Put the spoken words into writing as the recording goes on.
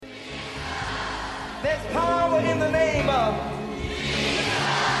There's power in the name of.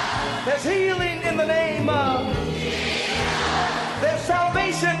 There's healing in the name of. There's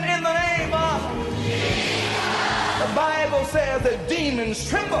salvation in the name of. The Bible says that demons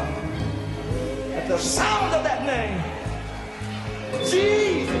tremble at the sound of that name.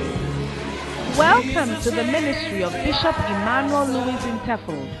 Jesus. Welcome to the ministry of Bishop Emmanuel Louis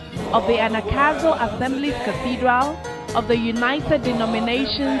Intefel of the Anagkazo Assemblies Cathedral of the United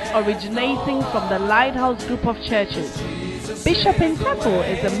Denominations, originating from the Lighthouse Group of Churches. Bishop Intefel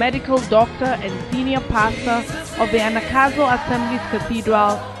is a medical doctor and senior pastor of the Anagkazo Assemblies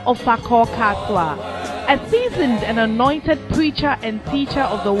Cathedral of Fakor Katwa. A seasoned and anointed preacher and teacher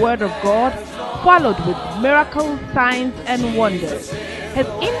of the Word of God, followed with miracles, signs, and wonders. His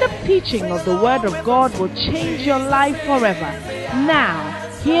in-depth teaching of the Word of God will change your life forever. Now,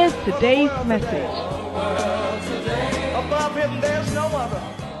 here's today's message. Above him, there's no other.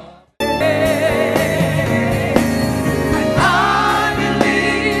 I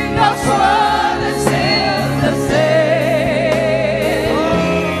believe God's word is still the same,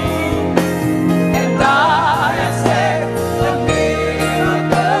 and I expect a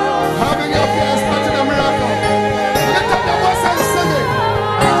miracle. How many of you are expecting a miracle? Lift up your voice and sing it.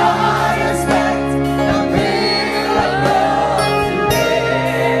 I expect a miracle today.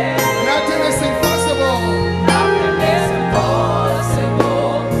 Nothing is impossible. Nothing is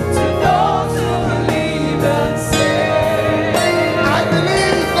impossible to those who believe and say. I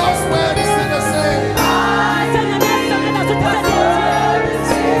believe God's word is still the same.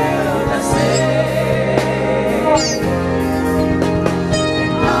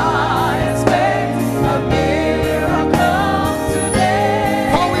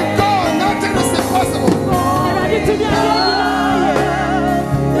 For with God, nothing is impossible.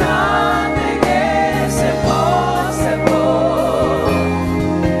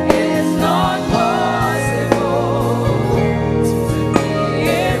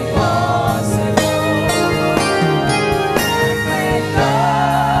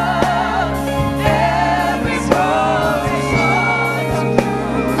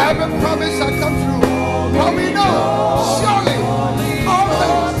 Every promise shall come true. For we know, surely, all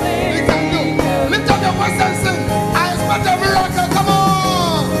things we can do. Lift up your voice and sing. I expect a miracle. Come on.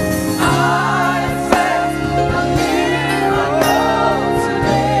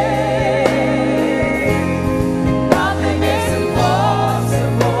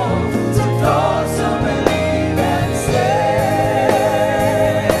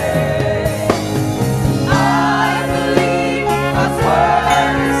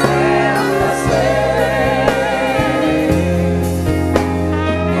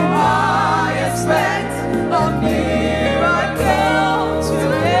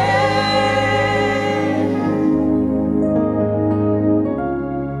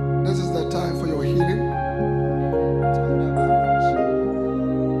 This is the time for your healing.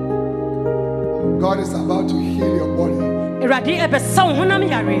 God is about to heal your body.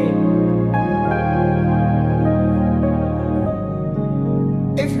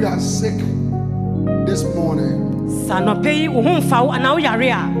 If you are sick this morning,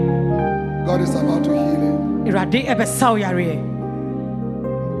 God is about to heal you.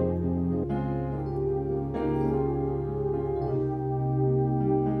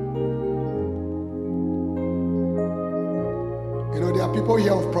 You know, there are people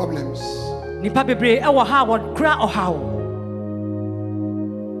here with problems.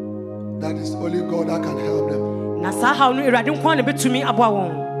 That is only God that can help them.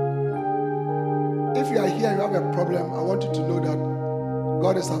 If you are here and you have a problem, I want you to know that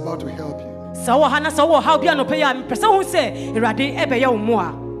God is about to help you.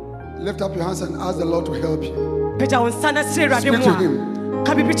 Lift up your hands and ask the Lord to help you. Speak to Him.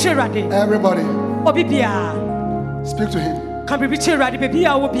 Everybody, speak to Him.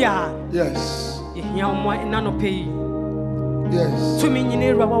 Yes.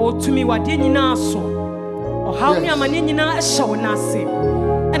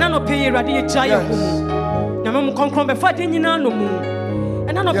 Yes.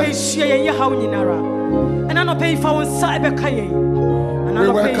 We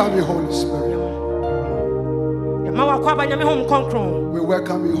welcome you, Holy Spirit. We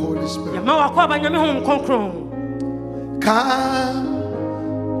welcome you, Holy Spirit.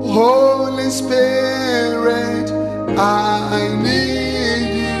 Come, Holy Spirit, I need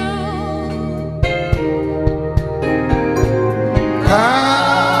you.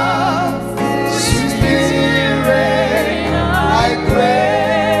 Come, sweet Spirit, I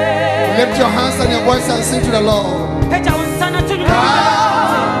pray. Lift your hands and your voice and sing to the Lord.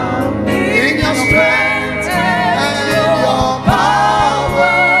 Come in your strength and your power.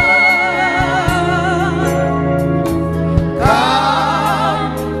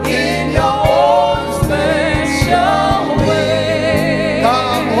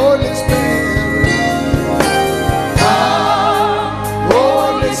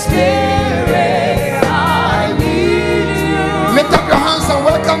 Spirit, I need you. Lift up your hands and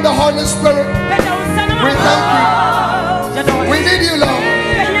welcome the Holy Spirit. We thank you. We need you, Lord.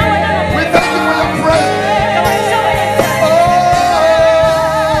 We thank you for your presence.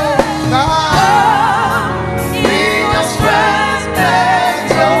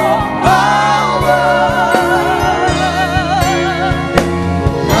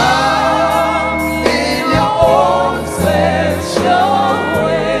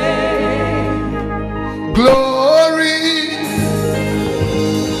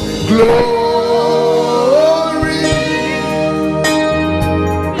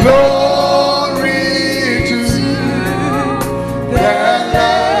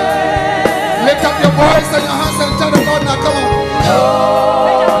 Voice and your hands and tell the Lord now, come on.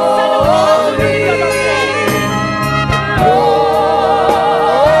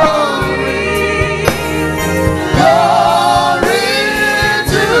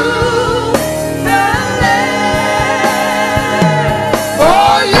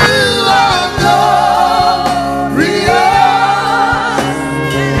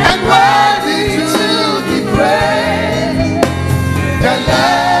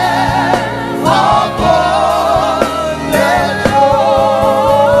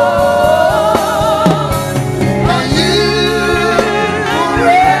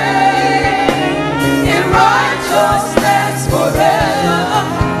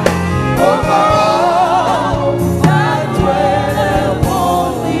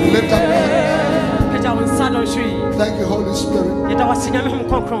 Thank you, Holy Spirit.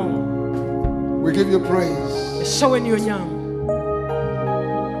 We give you praise.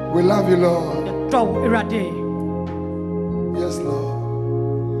 We love you, Lord. Yes, Lord.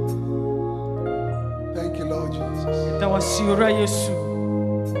 Thank you, Lord Jesus.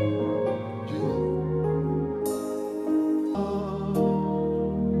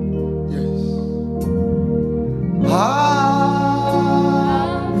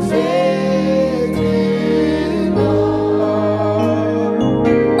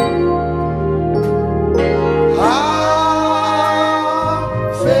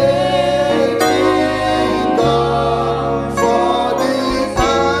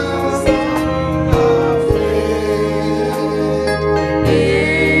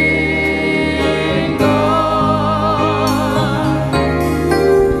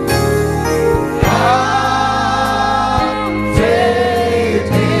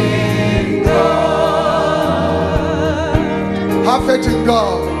 Have faith in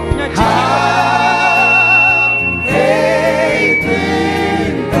God. Have faith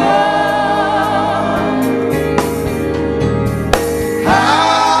in God.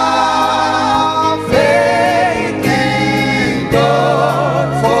 Have faith in God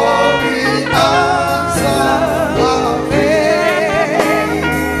for the answer of faith.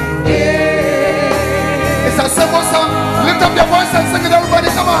 It's a simple song. Lift up your voice and sing it, everybody.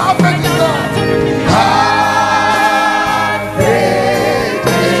 Come on, have faith in God.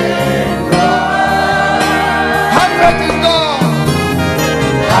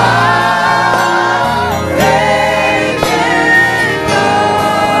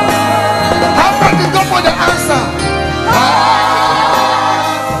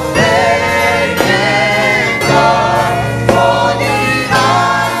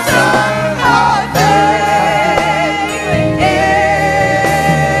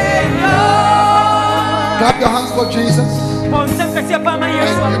 Clap your hands for Jesus.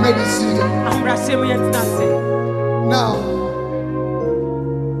 And you may be seated. Now,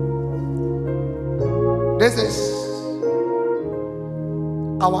 this is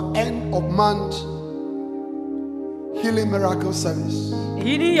our end of month healing miracle service.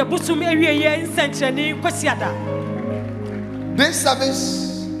 This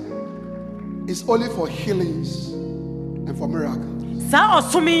service is only for healings and for miracles.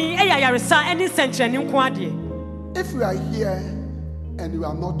 If you are here and you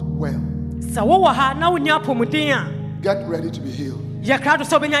are not well, get ready to be healed.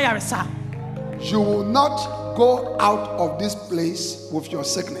 You will not go out of this place with your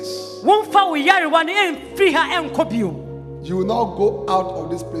sickness. You will not go out of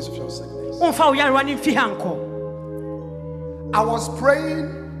this place with your sickness. I was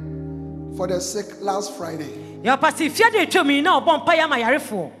praying for the sick last Friday.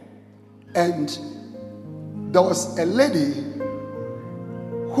 And there was a lady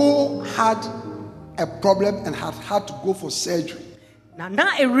who had a problem and had to go for surgery.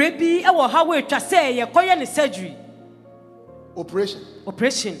 Operation.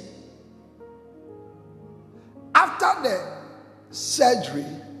 After the surgery,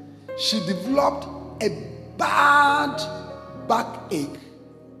 she developed a bad backache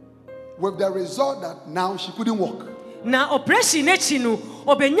with the result that now she couldn't walk. Na operation nechi no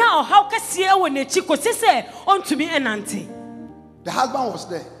obenya ohaw kese e wo nechi kosi se ontumi enante. The husband was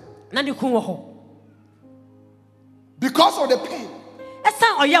there. Na ne kun wo ho. Because of the pain. Esa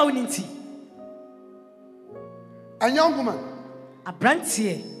oya oninti. A young woman.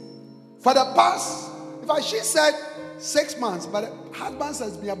 Abrantie. For the past, in fact, she said 6 months, but the husband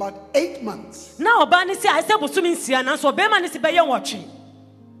says been about 8 months. Na oba ni se I say bosumi nsia na so obema ni se beye nwotwe.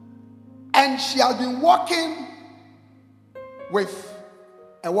 And she has been walking with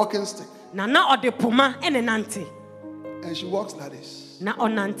a walking stick. Na ode poma ene nante. And she walks like this. Na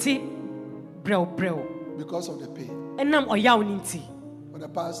onante brew. Because of the pain. Enam oya oninti. For the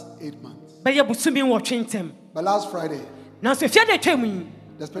past 8 months. Beye bosumi nwotwe ntem. But last Friday, Na so fia de twemu.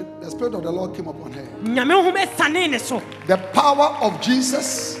 the Spirit of the Lord came upon her. Nyame hum esane ne so. The power of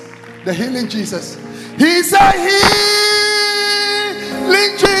Jesus, the healing Jesus. He's a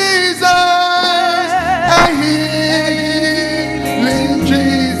healing Jesus. A healing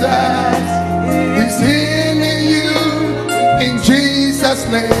Jesus. He's healing you in Jesus'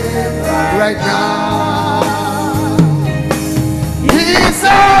 name right now. He's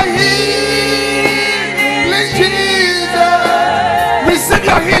a healing Jesus. Receive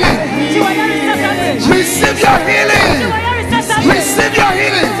your healing. Receive your healing. Receive your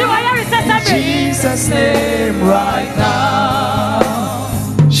healing. Jesus' name right now.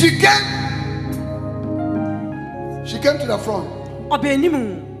 She came to the front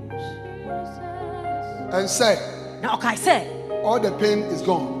Obenimu. and said, Na okai se all the pain is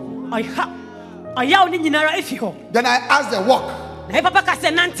gone. oya oni nyinara efi ho. Then I asked her, walk. Na e papa ka se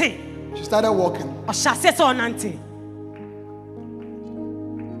nante. She started walking. O sha se so nante.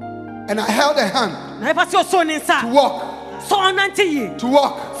 And I held her hand Na e papa so ni to nsa. walk. So nante yi. To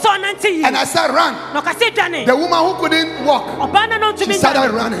walk. So nante yi. And I said, run. Na ka se dwane. The woman who couldn't walk, Obana no ntumi. she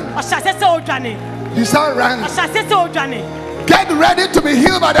started running. O sha se o dwane. She started O running. sha se o dwane. Get ready to be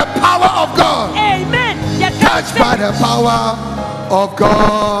healed by the power of God. Amen. Touched by the power of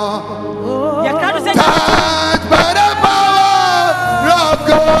God. Ya ka do se Touched by the power of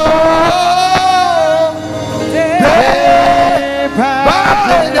God. Day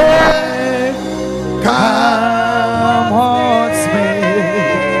by day, come haunts me.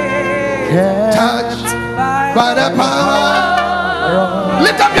 Touched by the power.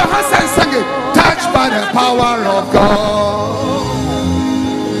 Lift up your hands and sing it. Touched by the power of God.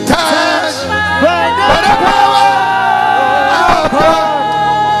 Touched by the power of God.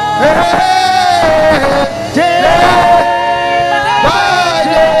 Hey, day by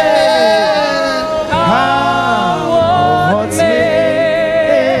day, haunts me.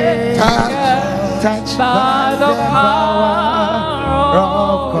 Touched by the power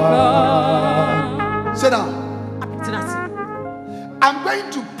of God. Sit down. I'm going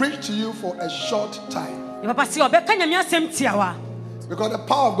to preach to you for a short time. Ya papa si obeka nyame asem tiawa. Because the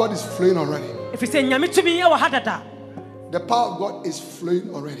power of God is flowing already. If you say nyame tumi e wo hadada. The power of God is flowing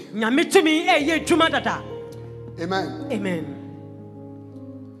already. Nyame tumi e ye dwuma dada. Amen. Amen.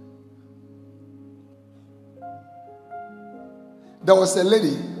 There was a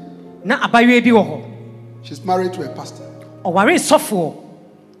lady. Na abaye bi wo ho. She's married to a pastor. Oware sofo.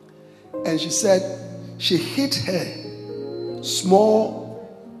 And she said she hit her small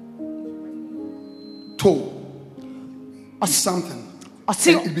toe or something. And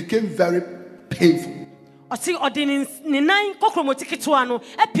it became very painful. Osi odin ni nan kokromoti ketua no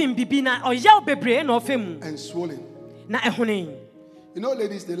epim bibi na oyaw bebre na ofemu And swollen. na ehune. You know,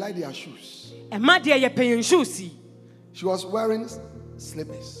 ladies, they like their shoes. E ma de ye pen shoes. She was wearing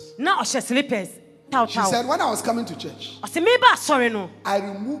slippers. Na o she slippers. She said, when I was coming to church, Osi me ba sorry no. I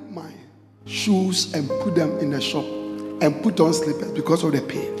removed my shoes and put them in the shop and put on slippers because of the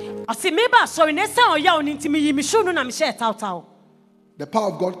pain. Osi me ba sorry na san oyaw ni ntimi yi mi shoe no na me she taw. The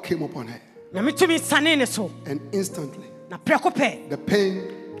power of God came upon her. Na me tumi sane ne so. And instantly, Na preko pe. the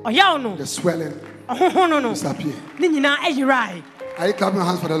pain, Oyaw no. the swelling Ohohono no. disappeared. Ni nyina ayirai. Are you clapping your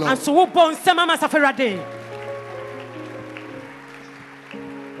hands for the Lord? And so wo bon sema ma saferade.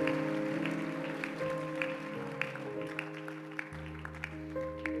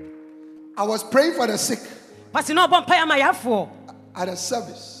 I was praying for the sick Pasi no bon pa ya ma yafo. at a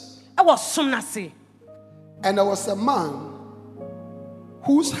service. E wo som na se. And there was a man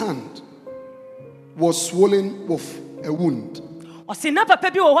whose hand was swollen with a wound. Osi na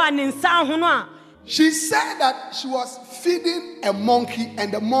papa bi wo ho ani nsa ho no a. She said that she was feeding a monkey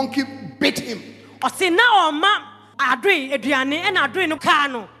and the monkey bit him. Osi na o ma adwe aduane e na adwe no ka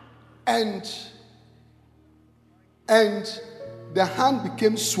no. And the hand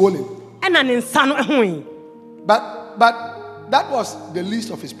became swollen. E na ne nsa no ho yi. But that was the least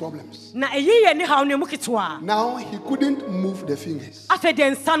of his problems. Na eyi ye ni haw ne mu ketewa. Now he couldn't move the fingers. Afa de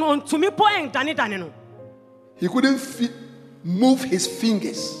nsa no ontumi po dane no. He couldn't move his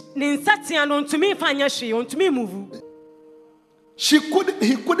fingers. Ne nsa tia no ontumi fa anya hwe, ontumi move. He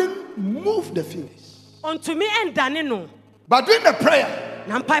couldn't move the fingers. Ontumi dane no. But during the prayer,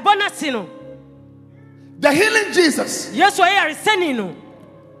 Na mpaibo na si no. the healing Jesus Yesu ayare sani no.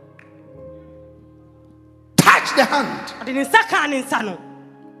 touched the hand. Ade ne nsa ka ne nsa no.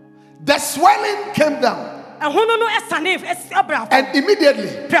 The swelling came down. Ehunu no esane ebrafo. And immediately,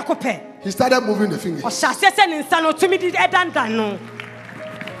 Prekope. he started moving the fingers. O hyase se ne nsa no tumi di edandan no.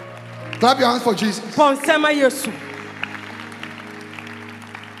 Clap your hands for Jesus. Bon sema Yesu.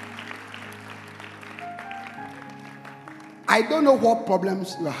 I don't know what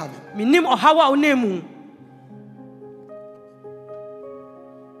problems you are having. Minim ohawa onemu.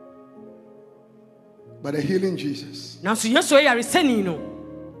 But the healing Jesus Nanso Yesu ayare sani no.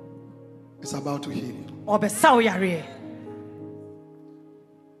 is about to heal you. Obesa oyare.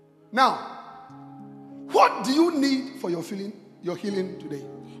 Now, what do you need for your healing today?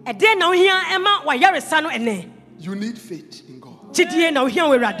 Ede na ohia ema wayare sa no ene. You need faith in God. Chidie na ohia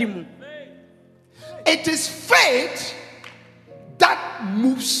werade mu. It is faith that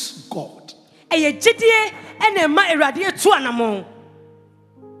moves God. Eye chidie ene ma erade etu anamo.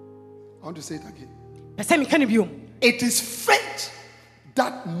 I want to say it again. Pese mi kan biom. It is faith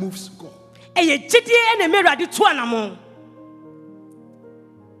that moves God. Eye chidie ene ma erade tu anamo.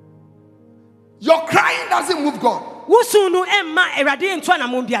 Your crying doesn't move God. Wusu no emma erade entu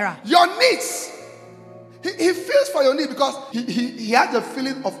anamo biara. Your needs. He feels for your needs because he has the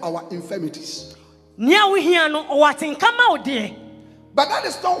feeling of our infirmities. Nia wo hia no o watenkama ode. But that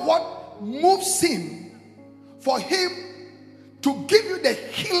is not what moves him for him to give you the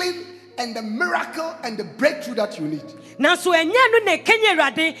healing and the miracle and the breakthrough that you need. Nanso enya no na kenye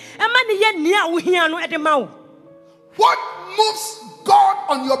erade ema ne ye nia wo hia no ede ma wo. What moves God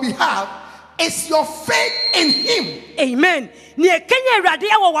on your behalf is your faith in him. Amen. Ni kenye erade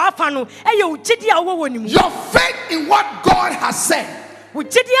e wo wa afa no eye wo chidi a wo woni mu. Your faith in what God has said. Wo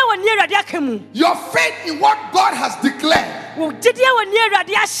chidi a wo ni erade akamu. Your faith in what God has declared. Wo chidi a wo ni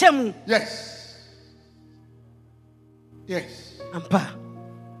erade ahyemu. Yes. Yes. Ampa.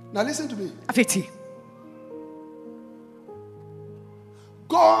 Now listen to me. Afeti.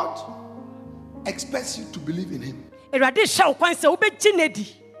 God expects you to believe in him. Erade sha wo kwan se wo be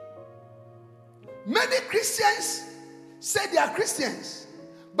ginedi. Many Christians say they are Christians,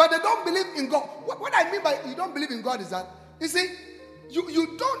 but they don't believe in God. What I mean by you don't believe in God is that, you see,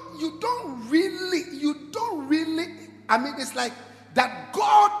 you don't really, I mean, it's like that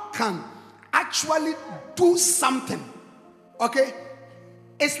God can actually do something. Okay?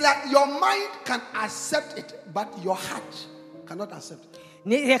 It's like your mind can accept it, but your heart cannot accept it.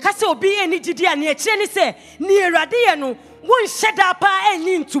 Ni kase obi eni gidi a ni ekire ni se ni erade ye no won hyeda pa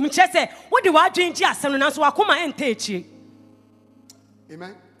eni ntum kire se wo de wa adwenji asem no nanso wakoma enta ekire.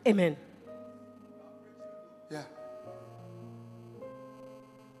 Amen. Amen. Yeah.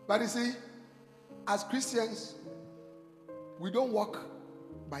 But you see, as Christians, we don't walk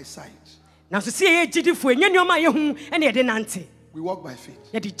by sight. Nanso se ye gidi fu enye nyoma ye hu ene ye de nante. We walk by faith.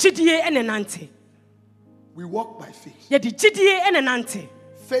 Ye de gidie ene nante. We walk by faith. Ye de gidie ene nante.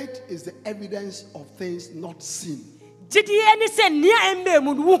 Faith is the evidence of things not seen. Gidie ene se nia emme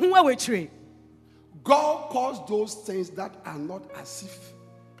mu wo hu awetire. God calls those things that are not as if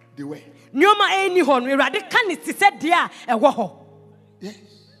they were. Nyoma eni ho no erade ka ni ti se de a ewo ho. Yes.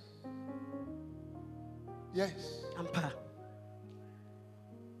 Yes. Ampa.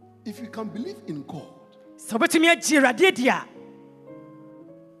 If you can believe in God, So betumi agi erade dia.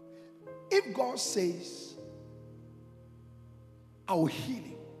 if God says, I will heal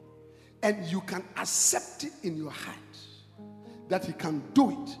you, and you can accept it in your heart that he can do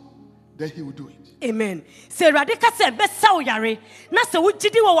it, then he will do it. Amen. Se erade ka se be sa oyare na se wo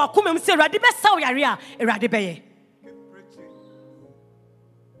gidi wo wakoma mu se erade be sa oyare a erade be ye.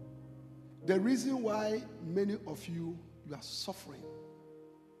 The reason why many of you are suffering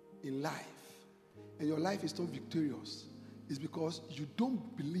in life and your life is not victorious is because you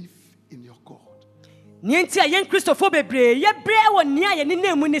don't believe in your God. Nienti a yen Christopher bebre ye bre wo nia ye ne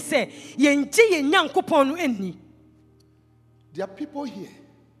namu ni se ye ngi ye nyankopon no enni. There are people here.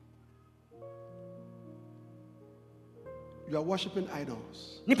 You are worshiping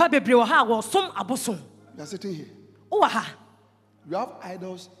idols. Nipa bebre wo ha wo som abosom. You are sitting here. Wo ha. You have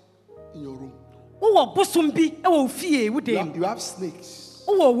idols in your room. Wo bosom bi e wo fie wo dem. You have snakes.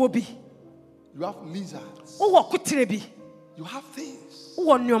 Wo bi. You have lizards. Wo kutere bi. You have things.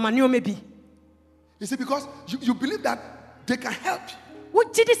 Wo nyoma bi. You see, because you believe that they can help you.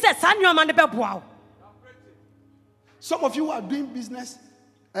 What did he say? Sanyo man the wow. Some of you who are doing business,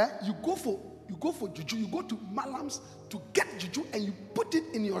 you go for juju, you go to malams to get juju and you put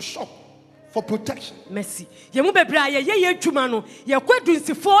it in your shop for protection. Mercy. Ye mu bebra ye adwuma no ye kwadu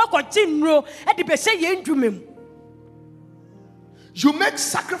nsifo akɔgye nnuro e de behye ye ndwumem. You make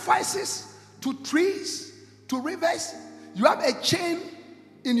sacrifices to trees, to rivers. You have a chain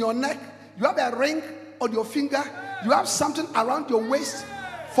in your neck, you have a ring on your finger, you have something around your waist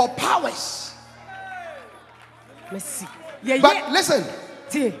for powers. Mercy. But listen,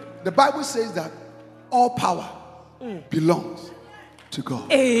 the Bible says that all power belongs to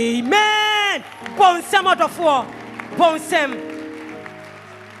God. Amen. Bonsem odofo. Bonsem.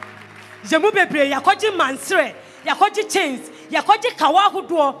 Jemu bebre yakɔgye mansre, yakɔgye chains, yakɔgye kawa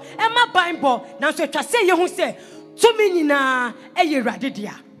hodo, ema Bible, nanso etwa se ye hu se tumi nyina eye Awurade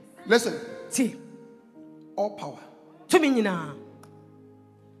dia. Listen. See. All power. Tumi nyina.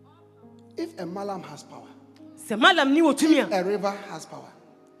 If a malam has power, se malam ni wo tumi a river has power,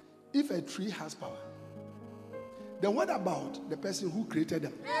 if a tree has power, then what about the person who created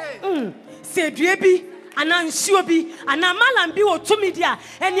them? Se due bi ana nsuo bi ana malam bi wo tumi dia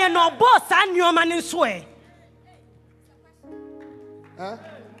ene no bo sa nneoma ne nso e.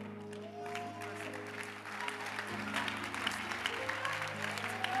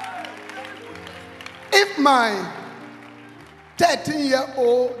 If my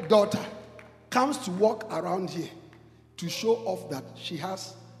 13-year-old daughter comes to walk around here to show off that she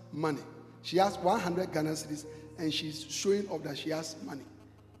has money, she has 100 Ghana cedis and she's showing off that she has money.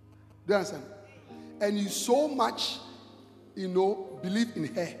 Do you understand? And you so much, believe in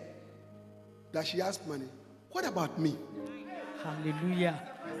her that she has money. What about me? Hallelujah.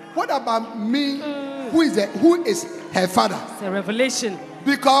 What about me, who is her father? It's a revelation.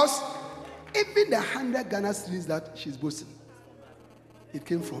 Because even the 100 Ghana cedis that she's boasting, it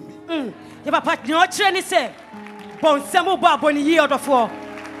came from me. Your papa, you know, training say, Bonsemo Baboni ye odofo.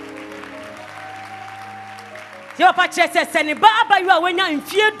 Your papa says, Send Baba, you are when you're in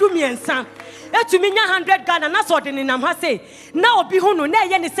fear, do me and son. To me, 100 Ghana, and that's what in Nam say. Now be hono,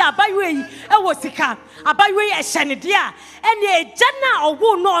 nay, and say, Abaywe, a wasika, Abaywe, a shanidia, and ye, Jana or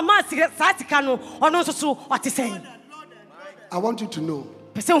woo no master Saticano, or no so what is saying. I want you to know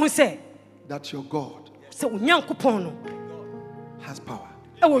Person who say that your God so young coupono has power.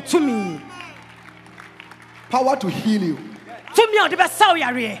 Oh, to me. Power to heal you. To me, the best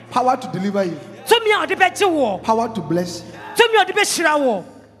Sawyare. Power to deliver you. To me, the best war. Power to bless you. To me, the best war.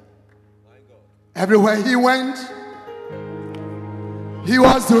 Everywhere he went, he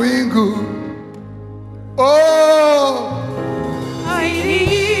was doing good. Oh, he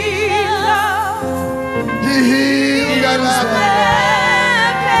healed the land.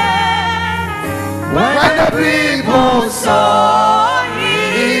 When the people saw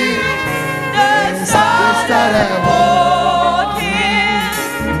him, they started walking.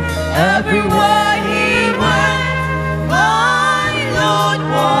 Everywhere he went, my Lord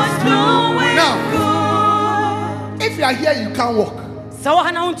was doing good. If you are here, you can't walk. Don't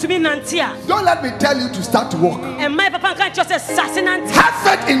let me tell you to start to walk. And my papa can't just assassinate. Have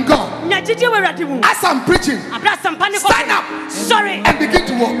faith in God. As I'm preaching, stand up. Sorry. And begin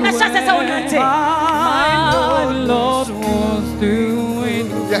to walk. My Lord was doing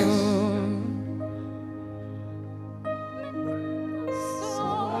Yes.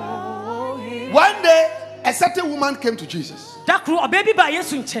 One day, a certain woman came to Jesus.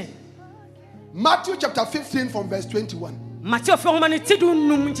 Matthew chapter 15 from verse 21. The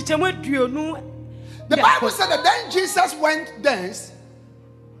Bible said that then Jesus went thence.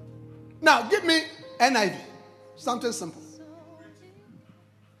 Now, give me NIV. Something simple.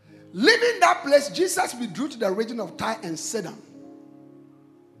 Leaving that place, Jesus withdrew to the region of Tyre and Sidon.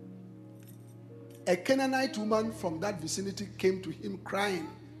 A Canaanite woman from that vicinity came to him crying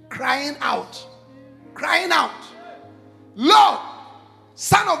out, Lord,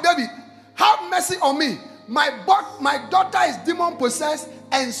 Son of David, have mercy on me. My daughter is demon possessed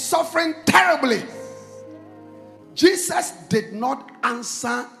and suffering terribly. Jesus did not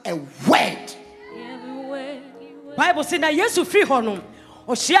answer a word. Bible said that Yesu free honum.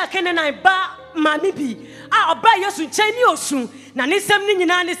 Oshia Canaanite ba mami bi. Oba Yesu nkyɛn osu. Na ne sɛm ne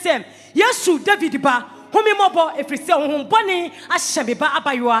nyinaa ne sɛm. Yesu David ba. Homi mobo efiri sɛ honhom bɔne ahyɛ me ba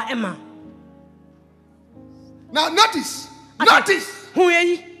abayoa ɛma. Now notice. Hu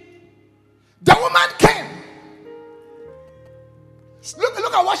eyi. The woman came.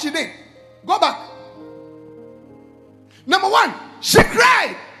 Look at what she did. Go back. Number one, she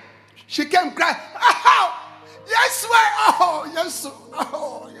cried. She came crying. Oh, yes, oh, yes,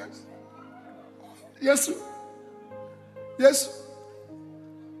 oh, yes, yes. Yes.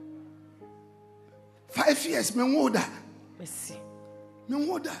 5 years, me woda. Mercy. Me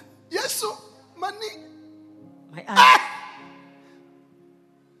woda. Yes, so money. My eye.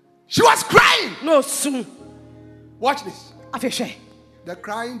 She was crying. No soon. Watch this. Afeshe. The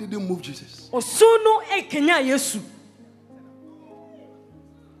crying didn't move Jesus. Osunu ekenya Yesu.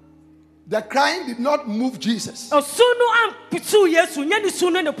 The crying did not move Jesus. Osunu amputu Yesu. Nyani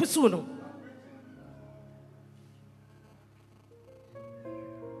sunu ne pusu no.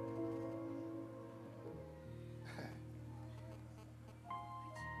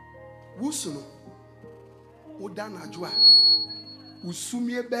 Wusuno. Odana jua.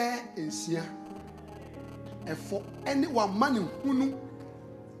 Usumie be ensia. Efo anyone mani hunu.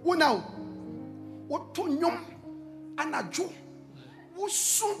 Wona woto nyom anadwo.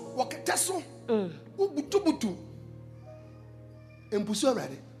 Wusu waketeso. Ubutubutu. Empusu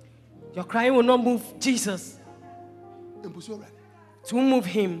already. Your crying will not move Jesus. Empusu already. To move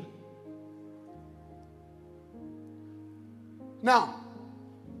him. Now,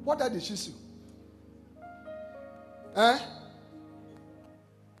 what did she do?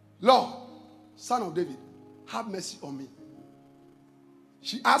 Lord, Son of David, have mercy on me.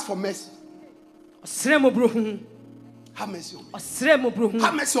 She asked for mercy. Have mercy on me. Have mercy on me.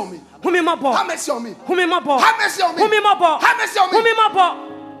 Have mercy on me. Have mercy on me. Have mercy on me.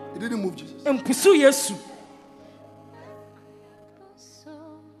 It didn't move Jesus.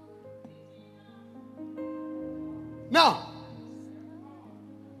 Now,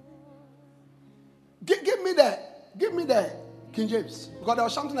 give me the King James, because there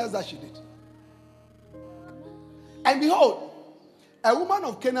was something else that she did. And behold, a woman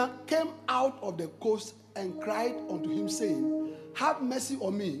of Canaan came out of the coast and cried unto him, saying, have mercy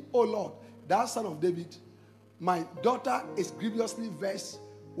on me, O Lord, thou Son of David. My daughter is grievously vexed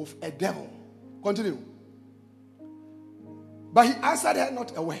with a devil. Continue. But he answered her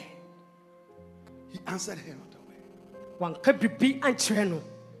not a word. He answered her not a word.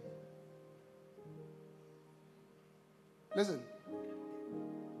 Listen.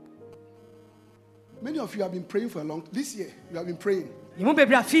 Many of you have been praying for a long time. This year, you have been praying.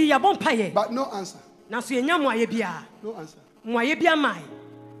 But no answer. No answer.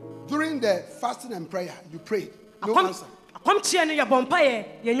 During the fasting and prayer, you prayed. No answer.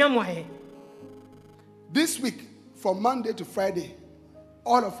 This week, from Monday to Friday,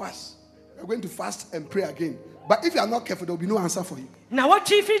 all of us are going to fast and pray again. But if you are not careful, there will be no answer for you.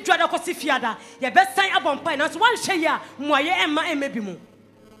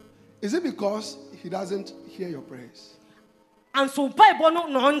 Is it because he doesn't hear your prayers?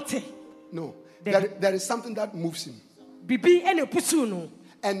 No. There is something that moves him.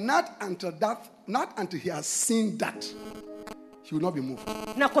 And not until he has seen that, he will not be moved.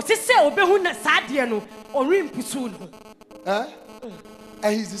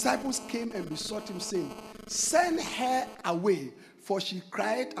 And his disciples came and besought him, saying, send her away, for she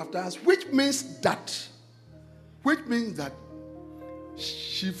cried after us. Which means that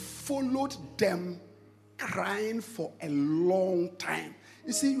she followed them crying for a long time.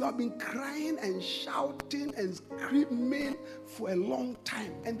 You see, you have been crying and shouting and screaming for a long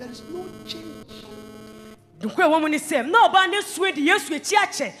time, and there is no change. The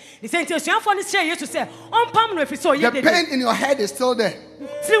pain in your head is still there.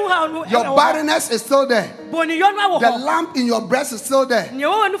 Your barrenness is still there. The lump in your breast is still there.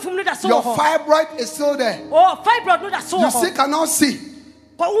 Your fibroid is still there. You still cannot see.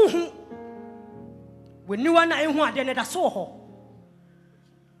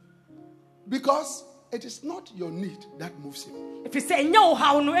 Because it is not your need that moves him.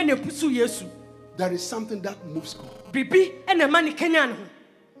 There is something that moves God.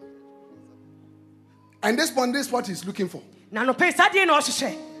 And this is what he's looking for.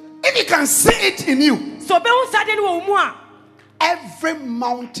 If he can see it in you, every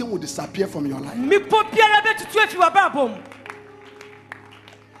mountain will disappear from your life.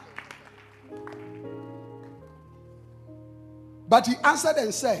 But he answered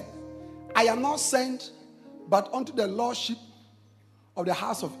and said, I am not sent but unto the lordship of the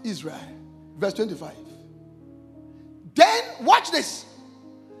house of Israel. Verse 25. Then, watch this.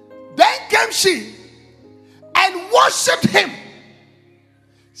 Then came she and worshipped him,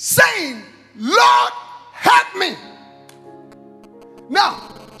 saying, Lord, help me. Now,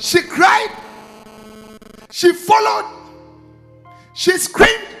 she cried, she followed, she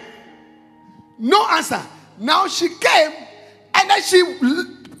screamed, no answer. Now she came and then she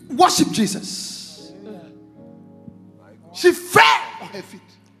worshipped Jesus. She fell on her feet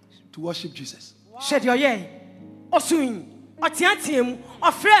to worship Jesus. Shed your yay. Osuin. Otiantium.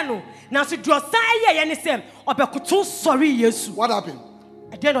 Ofreno. Now so do san ye ne sem obekoto sorry Yesu. What happened?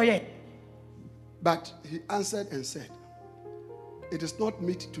 I didn't know yet. But he answered and said, it is not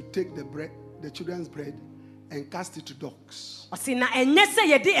meet to take the bread, the children's bread, and cast it to dogs. O say na enye se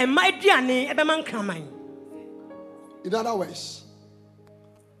ye de ema aduane ebe man kraman. In other words,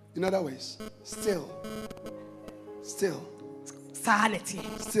 still, Sanity.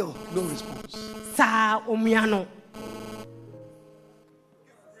 still no response. Sa omiano.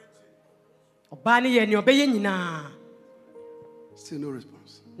 Obani ye ni obeye nyina. Still no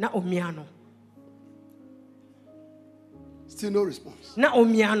response. Na omiano. Still no response. Na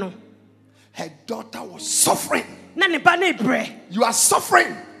omiano. Her daughter was suffering. Na ne ba na bre. You are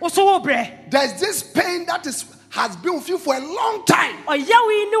suffering. Oso wo bre. There's this pain that has been with you for a long time.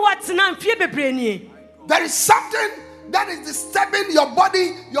 Oyawi ni watena mfie bebre ni. There is something that is disturbing your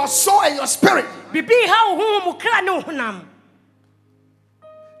body, your soul, and your spirit. Bibi ha wo mu kra ne honam.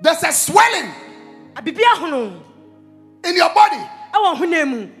 There's a swelling Bibi ahono. in your body. E wo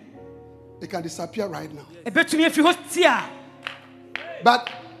honam. It can disappear right now. E betumi afi hostia. But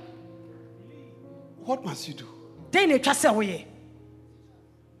what must you do? Den na twa se wo ye.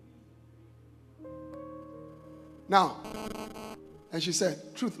 Now, and she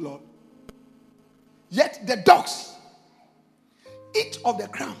said, truth, Lord. Yet the dogs eat of the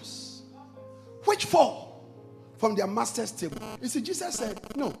crumbs which fall from their master's table. You see, Jesus said,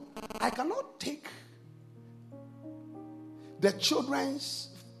 no, I cannot take the children's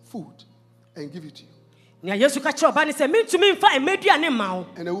food and give it to you. Nya Yesu ka che oba ne se mintumi mfa emeduane ma wo.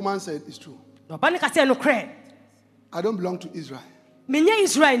 And the woman said, it's true. Oba ne ka se no kre. I don't belong to Israel. Menye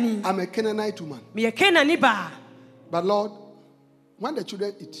Israel ni. I'm a Canaanite woman. Me ye Canaan ba. But Lord, when the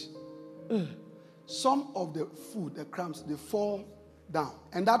children eat, some of the food, the crumbs, they fall down.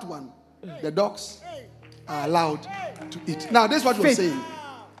 And that one, the dogs are allowed to eat. Now, this is what you're saying.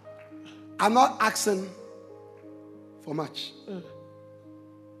 I'm not asking for much.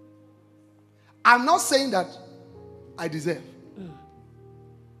 I'm not saying that I deserve.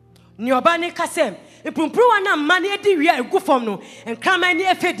 Ni oba ne ka se impumpruwa na ma ne edi wi egu fom no enkraman ne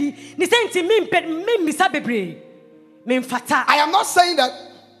efedi ni senti mi misa bebre me mfata. I am not saying that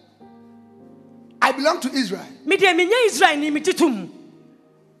I belong to Israel. Me de menye Israel ni mi titum.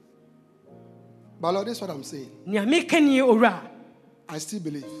 But Lord, this is what I'm saying. Ni amekani ora. I still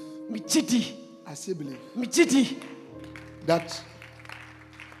believe. Mi gidi. I still believe Mi gidi. that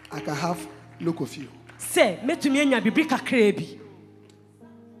I can have look of you. Se metumi anya bibri kakra bi.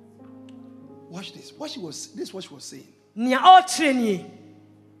 Watch this. This is what she was saying. Ni a kire ni.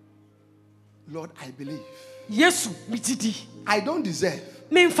 Lord, I believe. Yesu mi gidi. I don't deserve.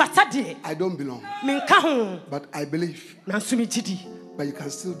 Me mfata de. I don't belong. Me nka ho. But I believe. Na so mi gidi. But you can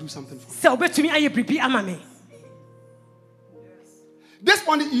still do something for me. Se obetumi aye bibi ama me. This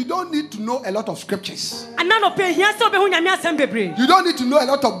morning, you don't need to know a lot of scriptures. Anano pe hia se obehu nyame asem bebre. You don't need to know a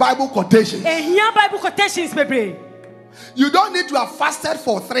lot of Bible quotations. Ehia Bible quotations bebre. You don't need to have fasted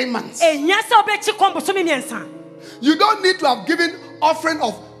for 3 months. Ehia se obechi kombo so me miensa. You don't need to have given offering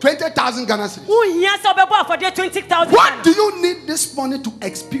of 20,000 Ghana cedis. Uhia se obebo afode 20,000. What do you need this morning to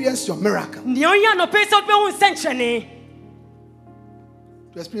experience your miracle? Ni onya no pe se obehu nsenchene.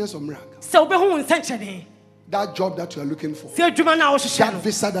 To experience your miracle. Se obehu nsenchene. That job that you are looking for. Se adwuma na wo hwehwe That no.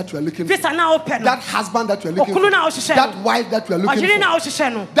 visa that you are looking for. Visa na wo pe no. That husband that you are looking for. Okunu na wo hwehwe That no. wife that you are looking Ojiri na wo for.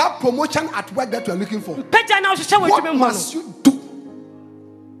 hwehwe no. That promotion at work that you are looking for. Peja na wo hwehwe wo What adwuma mu must no. you do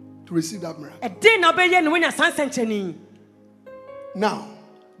to receive that miracle? Ede na obeye no wonya sansenchene. Now,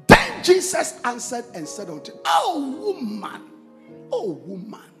 then Jesus answered and said unto him, oh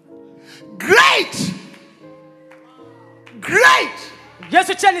woman, great,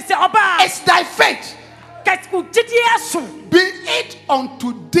 Yesu cheni se oba. is thy faith. Ket ugidi aso. Be it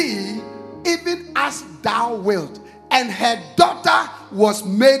unto thee even as thou wilt. And her daughter was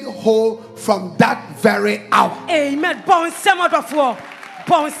made whole from that very hour. Amen. Bonsem odofo.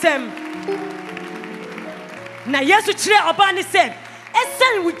 Bonsem. Na Yesu chire oba ni se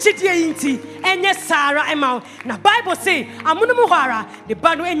esen ugidi yinti enye Sara ema. Na Bible say amunumu hara the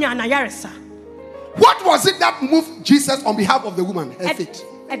ba no enya na yaresa. What was it that moved Jesus on behalf of the woman? Her faith.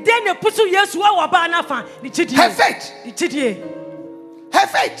 Eden ne pusu Yesu wa ba na fa ni chidie. Her faith. Ni chidie. Her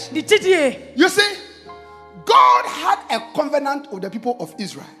faith. Ni chidie. You see, God had a covenant with the people of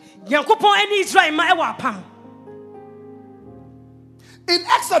Israel. Yankopon eni Israel ma e wa pam. In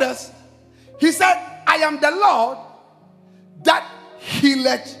Exodus, he said, I am the Lord that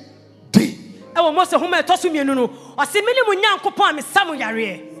healeth thee. E wo Mose homa etosu mienu no. O se mini mu Yankopon a me samu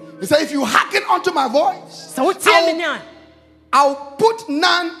yare. He said, if you hearken unto my voice, So what tell me now? I'll put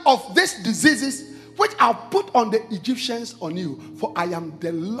none of these diseases which I'll put on the Egyptians on you, for I am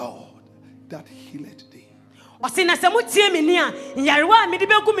the Lord that healeth thee. Ɔsi na sɛ motie me ni a nyarewa a mede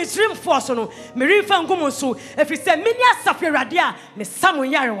bɛgu me Misraimfoɔ so no meremfa ngu mo so ɛfiri sɛ mene Asafo Awurade a mesa mo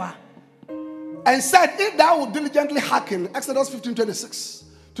nyarewa. And said, if thou would diligently hearken, Exodus 15:26,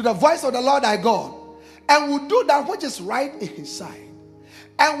 to the voice of the Lord thy God, and would do that which is right in his sight,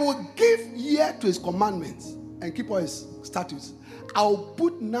 and would give ear to his commandments, and keep all his statutes, I will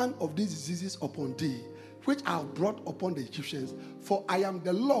put none of these diseases upon thee, which I have brought upon the Egyptians, for I am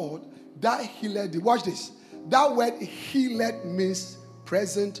the Lord that healeth thee. Watch this. That word healed means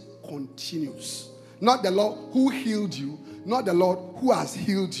present continuous. Not the Lord who healed you, not the Lord who has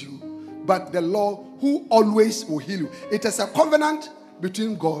healed you, but the Lord who always will heal you. It is a covenant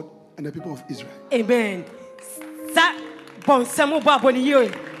between God and the people of Israel. Amen. Sa bonsamo baboni yo.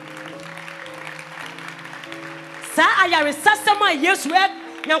 Sa ayaresa sama Yesu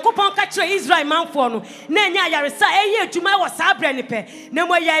Nyankopɔn ka kyerɛ Israel manfoɔ no na nya ayaresa ɛyɛ adwuma wɔ saa brɛ ne pɛ na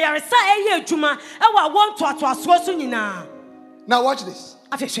mo yɛ ayaresa ɛyɛ adwuma ɛwɔ awɔ ntoatoasoɔ so nyinaa. Now watch this.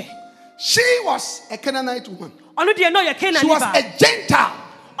 Afehwɛ. She was a Canaanite woman. Ɔno deɛ no yɛ Canaanite. She was a Gentile.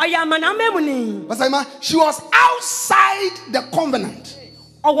 Ɔyɛ amanamɛ mu ni. She was outside the covenant.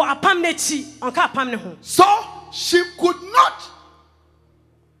 Ɔwɔ apam n'akyi ɔnka apam ne ho. So she could not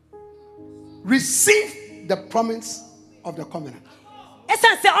receive the promise of the covenant.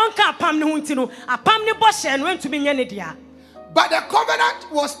 Esan se ɔnka apam ne ho nti no apam ne bɔ hyɛ no ntumi nyɛ ne dia. But the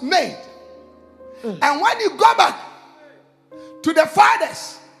covenant was made. And when you go back to the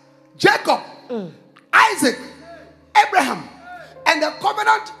fathers, Jacob, Isaac, Abraham, and the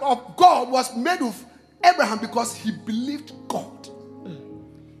covenant of God was made with Abraham because he believed God.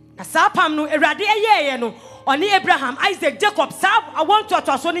 Na sa apam no Awurade ɛyɛɛyɛ no ɔne Abraham, Isaac, Jacob sa awɔ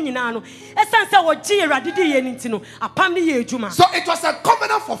ntoatoasoɔ no nyinaa no esan se wɔgye Awurade di yɛ nti no apam ne yɛ adwuma. So it was a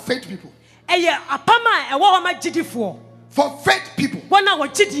covenant for faith people. Ɛyɛ apam a ɛwɔ hɔ ma gyidifoɔ. For faith people. Wɔn a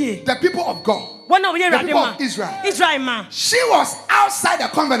wɔgyidie. The people of God. Wɔn a wɔyɛ The Awurade people ma. of Israel. Israel ma. She was outside the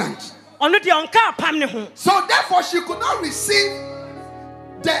covenant. Ɔno deɛ ɔnka apam ne ho. So therefore she could not receive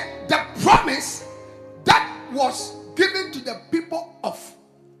the promise that was given to the people of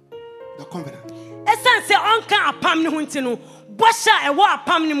the covenant. Esan se ɔnka apam ne ho nti no bɔhyɛ a ɛwɔ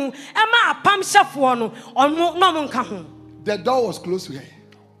apam ne mu ɛma apam hyɛfoɔ no ɔno na ɔmo nka ho. The door was closed to her.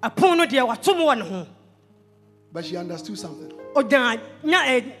 Apon no deɛ wato mo wɔ ne ho. But she understood something. Ɔdan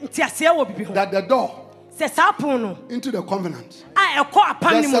nya ntiaseɛ wɔ bibi ho. That the door Sɛ saa apon no into the covenant. a ɛkɔ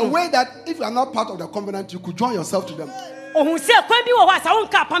apam ne There's a mu. way that if you are not part of the covenant, you could join yourself to them. Ohun sɛ kwan bi wɔ hɔ a sɛ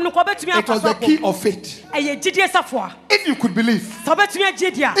ɔnka apam no kɔ ɔbɛtumi It was afa so the key akɔ. of faith. Ɛyɛ gyidie safoa. If you could believe, Sɛ ɔbɛtumi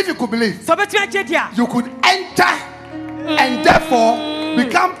agye di a. if you could believe, Sɛ ɔbɛtumi agye di a. you could enter and therefore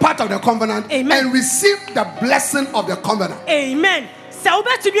become part of the covenant. Amen. And receive the blessing of the covenant. Amen. Sɛ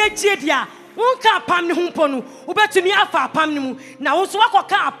wobɛtumi agye di a wonka apam ne ho mpo no wobɛtumi afa apam ne mu na wo nso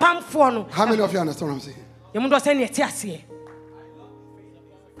wakɔka apamfoɔ no. How many of you understand what I'm saying? Yɛmu dɔ sɛ ne ɛte aseɛ.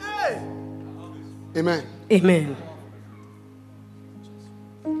 Amen. Amen.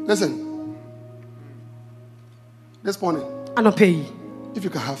 Listen, this morning, Anɔpɛ yi if you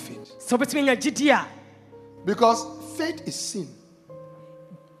can have faith, sɛ wobɛtumi anya gyidie a because faith is sin.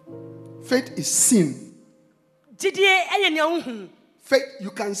 Faith is sin. gyidie ɛyɛ nea wohu. Faith,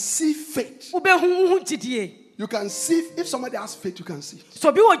 you can see faith. Wobɛhu wohu gyidie. You can see, if somebody has faith, you can see it. Sɛ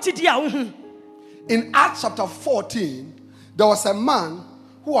obi wɔ gyidie a wohu. In Acts chapter 14, there was a man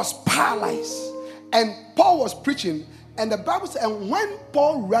who was paralyzed, and Paul was preaching, and the Bible said, and when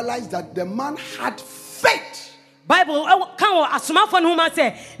Paul realized that the man had faith, Bible ka wɔ asomafoɔ no ho ma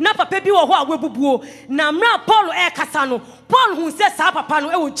sɛ na papa bi wɔ hɔ a wabubuo na mmerɛ Paul ɛrekasa no Paul hu sɛ saa papa no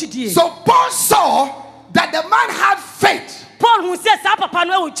ɛwɔ gyidie. so Paul saw that the man had faith. Paul hu sɛ saa papa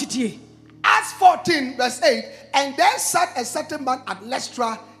no ɛwɔ gyidie. Acts 14 verse 8, and there sat a certain man at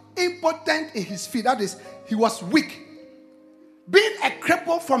Lystra, impotent in his feet. That is, he was weak, being a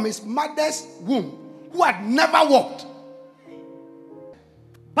cripple from his mother's womb, who had never walked.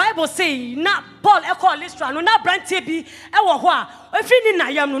 Bible say na Paul ɛkɔ Lystra no na brantie bi ɛwɔ hɔ a efiri ni na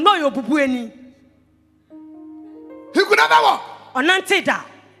yam no na ɔyɛ obubuani. He could never walk. Ɔnante da.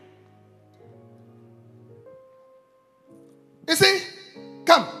 You see,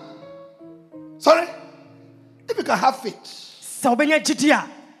 come. Sorry, if you can have faith, Sɛ wobɛnya gyidie a.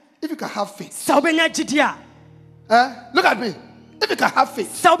 if you can have faith, Sɛ wobɛnya gyidie a. look at me. If you can have faith,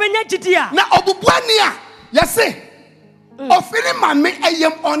 Sɛ wobɛnya gyidie a. now obubuania, yes say, ofini mame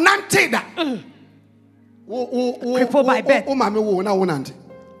ayem onante da. Crippled by birth. O mame wo na wonante.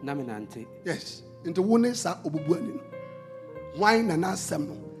 Naminante. Yes, into wone sa obubuani no. Why na na asem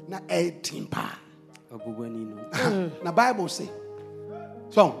no na e timpa. Obubuanino. The Bible say,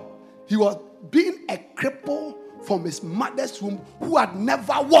 so he was being a cripple from his mother's womb who had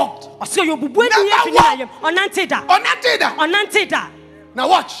never walked. ɔsɛ ɔyɛ obubu Never adi afiri walk. ne ɔnante da Ɔnante da. Now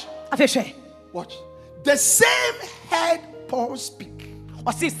watch. afehwɛ Watch. The same heard Paul speak.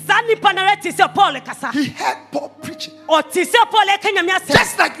 ɔsi saa nipa na rɛ te sɛ Paul kasa He heard Paul preaching. ɔte sɛ Paul ɛka nyame asɛm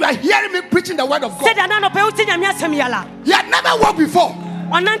Just like you are hearing me preaching the word of God. sɛdeɛ na anɔpɛ wote nyame asɛm yala He had never walked before.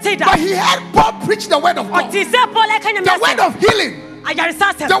 ɔnante da But he heard Paul preach the word of God. ɔte sɛ Paul ɛka nyame The word asɛm of healing.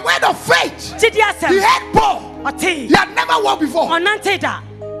 ayaresa The asɛm word of faith. gyidi He asɛm heard Paul. ɔte He had never walked before. ɔnante da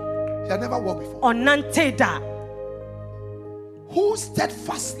He had never walked before. ɔnante da Who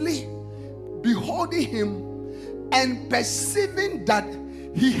steadfastly beholding him and perceiving that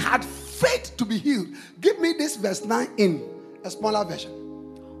he had faith to be healed. Give me this verse 9 in a smaller version.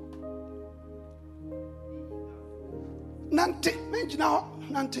 Nante,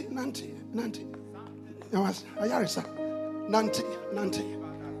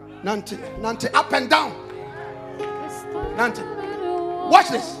 Nante. Nante, up and down. Nante. Watch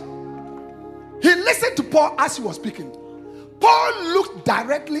this. He listened to Paul as he was speaking. Paul looked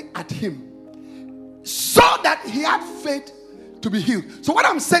directly at him, saw that he had faith to be healed. So what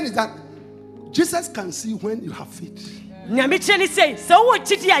I'm saying is that Jesus can see when you have faith. nyame kyerɛ ne sɛ sɛ wowɔ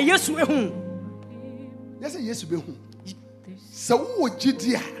gyidi a yesu ehu Yes, yes, be who. So who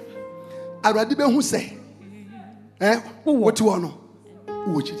gidi a Awurade be hu say. What you want?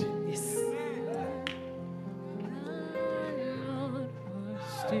 Who gidi?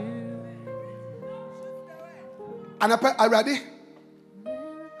 Anapa Awurade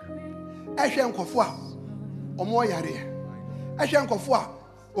ehwe nkofo a omo yare. Ehwe nkofo a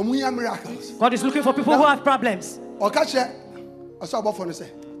omo nya miracles. God is looking for people who have problems. Oka che oso abofo no say.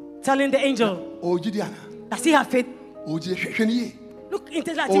 Telling the angel, O gidi ana. does he have faith? O gidi hwehwe ne ye. Look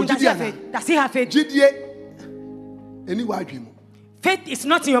into that. Oh, Does he have Gideon. faith? Does he have faith? Gidie eni wa adwemu. Faith is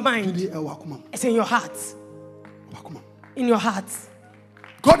not in your mind. Gidie e wa akoma. It's in your heart. Wa akoma. In your heart.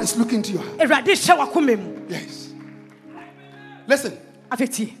 God is looking to your heart. Awurade hyɛ w'akoma mu. Yes. Listen,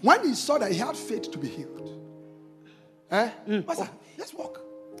 Afeti. when he saw that he had faith to be healed, what's that? Let's walk.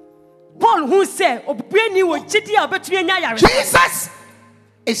 Paul who said, "Obubueni wo gyidi a obetumi anya yare." Jesus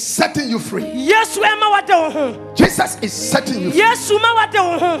is setting you free. Yesu ema wade wo ho. Jesus is setting you free. Yesu ma wade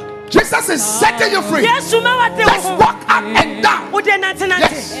wo ho. Jesus is setting you free. Yesu ma wade wo Let's ho. walk up and down. Ode nante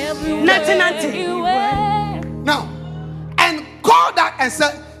Yes. nante. Now, and call that and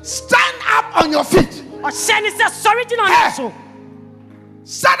say, stand up on your feet. Ɔhyɛ ne sɛ sɔre gyina ɔnan so.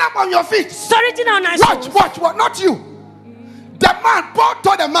 Stand up on your feet. Sɔre gyina ɔnan so. Watch, not you. The man, Paul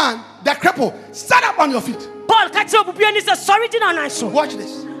told the man, the cripple, stand up on your feet. Paul ka kyerɛ obubuani sɛ sɔre gyina ɔnan so. Watch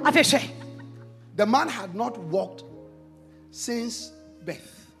this. Afehwɛ. The man had not walked since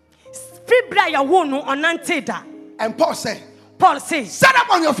birth. Fibra ya wo no ɔnante da. And Paul said, Paul say, stand up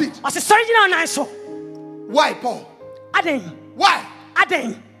on your feet. ɔsɛ sɔre gyina ɔnan so. Why, Paul? Aden. Why?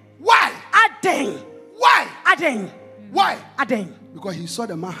 Aden. Why? Aden. Why? Aden. Why? Aden. Because he saw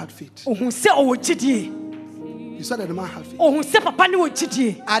the man had faith. Ohun sɛ ɔwɔ gyidie. He saw that the man had faith. Ohun sɛ papa ne wɔ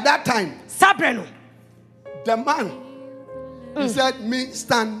gyidie. At that time, Sabrɛ no. the man, he said, me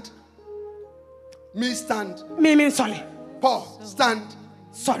stand. Me stand. Mimi nsɔre. Paul, stand.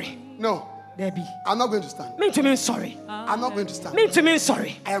 Sɔre. No, Dabi. I'm not going to stand. Mentumi nsɔre. I'm not going to stand. Mentumi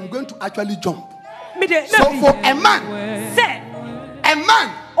nsɔre. I am going to actually jump. Me de So for a man sɛ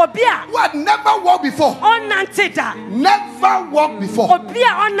obi a who had never walked before, ɔnante da. never walked before, Obi a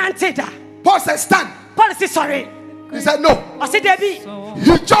ɔnante da. Paul said, stand. Paul si sɔre. He said, no. Ɔsi Dabi.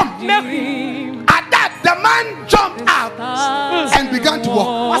 He jumped. Mehu. At that, the man jumped up and began to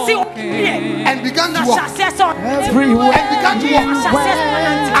walk. Ɔsi obiɛ. And began to Na walk. hyɛ sɛ And began to walk. hyɛ sɛ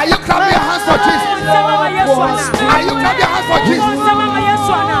ɔnante. Are you clapping your hands for Jesus? Nsɛm ama Yesu ana. Are you clapping your hands for Jesus? Nsɛm ama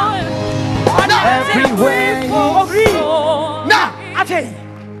Yesu ana. Everywhere you Ori. Now, Afei.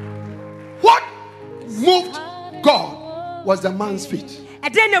 what moved God was the man's faith.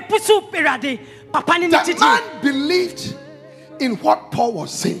 Ɛdɛn na pusu Awurade. Papa ne ne The gyidie. man believed in what Paul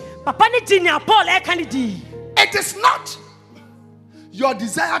was saying. Papa ne gyi nea Paul ɛka ne di. It is not your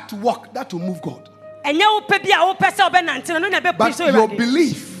desire to walk that will move God, Ɛnyɛ wo pɛ bi a wo pɛ sɛ ɔbɛnante no na ɛbɛpui but sɛ your Awurade.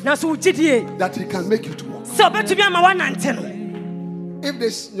 belief Nanso wo gyidie that He can make you to walk. sɛ ɔbɛtumi ama woanante no. If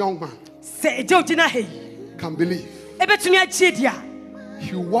this young man Sɛ ɛgye ogyina ha yi. can believe, Ɛbɛtumi akyie di a.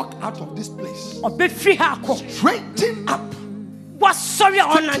 he will walk out of this place, Ɔbɛfiri ha akɔ. straighten up, Wasɔre a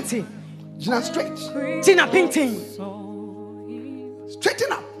ɔnante. Gina straight, Gyina penten.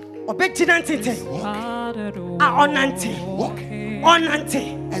 straighten up, Ɔbɛgyina ntenten. A ɔnante. walking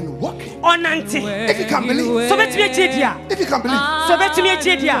Ɔnante. and walking. Ɔnante. If you can believe, Sɛ ɔbɛtumi akyie di a. if you can believe, Sɛ ɔbɛtumi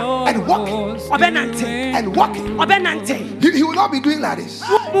akyie di a. and walking Ɔbɛnante. and walking, Ɔbɛnante. he will not be doing like this.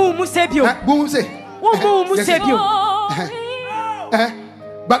 Mu sɛ bio. Boom, say, Wo mu se bio.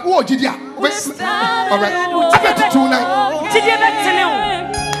 But what did you? All right. I bet you tonight. Did you bet you?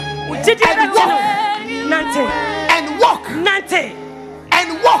 Did you bet you? Nante. And walk. Nante. And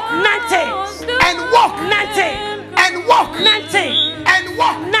walk. Nante. And walk. Nante. And walk. Nante. And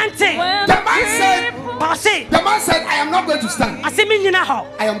walk. Nante. The man said, Passé. the man said, I am not going to stand. Asemi nyina ho.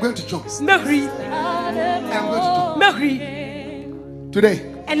 I am going to jump. Mehri. I am going to jump. Mehri. Today.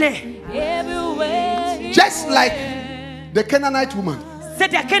 Ene. Just like the Canaanite woman,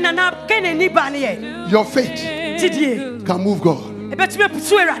 Said ya Kenani baniye. your faith Didie. can move God. Ebetumi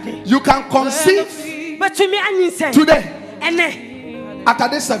pusu erade. You can conceive Betumi anyinsen. today Ene. after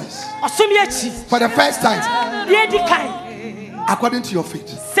this service Osumi echi. for the first time Ye di kai. according to your faith.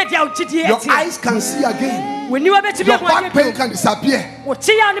 Said ya didie Your eti. eyes can see again. When you betumi Your ho back pain can disappear. wo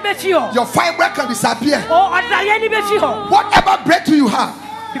chi ya no be fi ho. Your fibroid can disappear. O odaye ni be fi ho. Whatever breakthrough you have,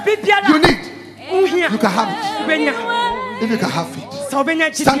 Bibi biara. you need, Uhia. you can have it. Benya. If you can have faith. So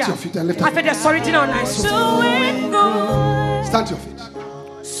benya Stand chidia. to your feet and lift up. After the sorry dina on nice. Stand to your feet.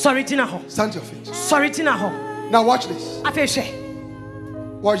 Sorry dina ho. Stand to your feet. Sorry dina ho. Now watch this. Afi hwe.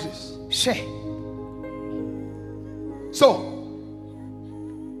 Watch this. Hwe. So,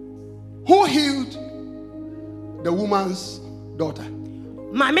 who healed the woman's daughter?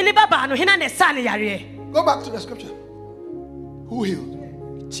 Mami ni baba no hina ne sa ne yare. Go back to the scripture. Who healed?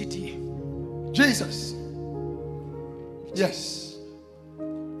 Chidie. Jesus. Yes.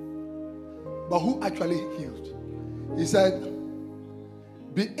 But who actually healed? He said,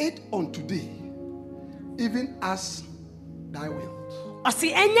 be it unto thee, even as thy wilt.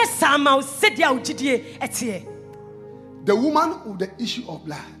 Osi enye sama o sedia o chidie etie. The woman with the issue of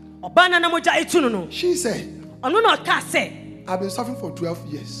blood, Obana na moja etu no no. she said, Ono na ka say, I've been suffering for 12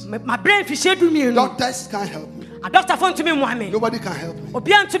 years. my brain fi shedu mi no. Doctors can't help me. A doctor phone to me mo ame. Nobody can help me.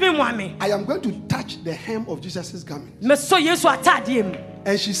 Obi an to me mo ame. I am going to touch the hem of Jesus' garment. Me so Yesu atade mu.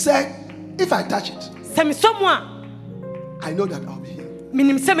 And she said, if I touch it, Se me so mo a, I know that I'll be healed.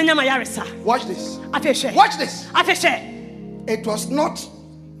 minim se me nyama yaresa. Watch this. Afi hwe. Watch this. Afi hwe. It was not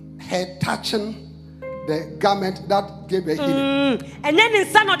her touching the garment that gave her healing. Enye ni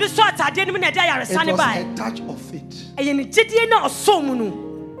nsa na odi so atade ni me na dia yaresa It ne was bai. her touch of faith. Eye ni chidie na oso mu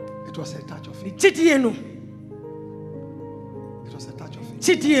no. It was her touch of faith. Chidie no. It was her touch of faith.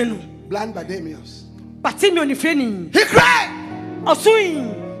 Chidie no. Blind Bartimaeus. Bati mi onifre ni. He cried,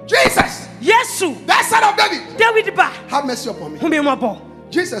 Osuin. Jesus, Yesu. thou son of David, David ba. have mercy upon me. Humi mo bo.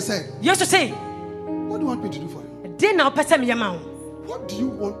 Jesus said, Yesu say, what do you want me to do for you? "Den na opese me yema wo." What do you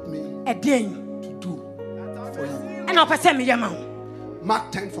want me Eden. to do for you? E na opese me yema wo.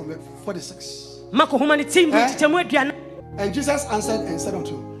 Mark 10 from 46. Mako homa ni team Eh? titemu aduana. And Jesus answered and said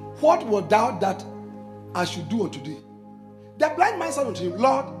unto him, what wilt thou that I should do unto thee? The blind man said unto him,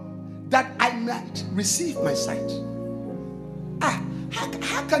 Lord, that I might receive my sight.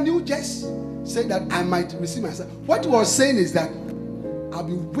 How can you just say that I might receive my sight? What he was saying is that I've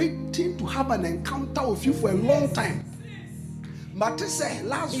been waiting to have an encounter with you for a long time. Matthew said,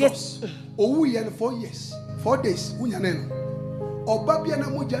 Lazarus, oh, 4 years, 4 days, Obabiana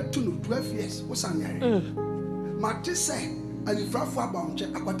moja tunu 12 years, Matthew said, and if I for about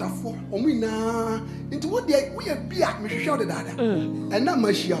akwatafo omu na into what they we be at me show the dada and na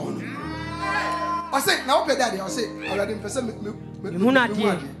machia on I say now open daddy I say already person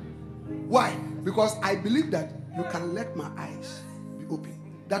why? Because I believe that you can let my eyes be open.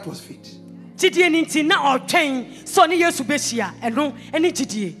 That was faith. Chidie ni nti na otwen so ne Yesu behia eno ene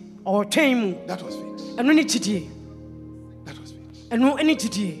chidie otwen mu. That was faith. Eno ni chidie. That was faith. Eno ene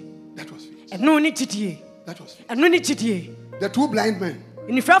chidie. That was faith. Eno ni chidie. That was faith. Eno ni chidie. The two blind men.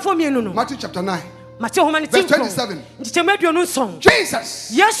 Nifrafo mi enu no. Matthew chapter 9. Matthew homa ni Verse team. 27. Ntichemu aduonu nson.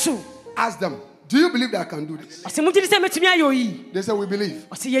 Jesus Yesu. asked them, do you believe that I can do this? Ose mugidi se metumi ayo yi. They said, we believe.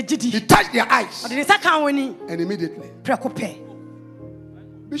 Ose ye He gidi. touched their eyes Ode ne saka woni and immediately. preko pe.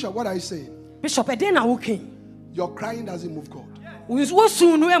 Bishop, what are you saying? Bishop eden na wokin. Your crying doesn't move God. Wo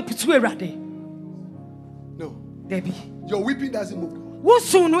sun no emputu erade. No. Debi. Your weeping doesn't move God. Wo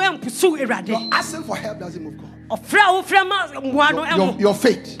sun no emputu erade. Your asking for help doesn't move God. Ofra wo fra ma mwa no emo. Your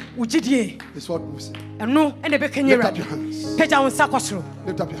faith Ugidie. is what moves it. Eno ene be kenye Lift up your erade. hands. Peja won sakosro.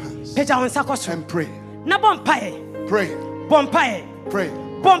 Lift up your hands Peja won sakosro. and pray. Na bompae. Pray. Bompae. Pray.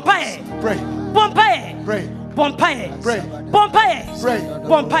 Bompae. Pray. Bompae. Pray. Bompae. Pray. Bompae. Pray.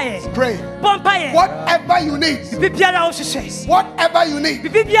 Bompae. Pray. Bompae. Whatever you need. Bibiara o hwehwe. Whatever you need.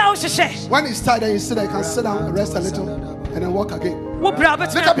 Bibiara o hwehwe. When it's tired and you sit there, you can sit down, rest a little, and then walk again. Wo bra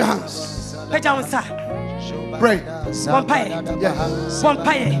Lift betu. up your hands. Peja won sa. Pray. Vampire. Yes.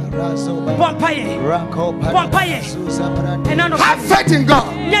 Vampire. Vampire. Vampire. And none of Have faith in God.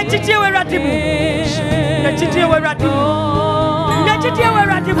 Nyachiti we radimu. Nyachiti we radimu. Nyachiti we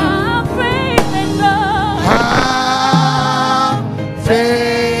radimu. Have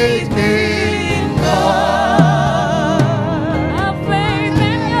faith in God. Have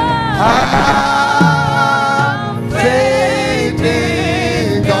faith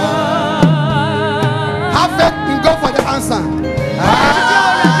in God. Have faith in God for the answer.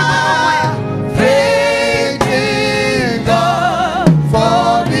 Have faith in God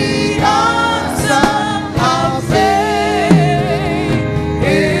for the answer. Have faith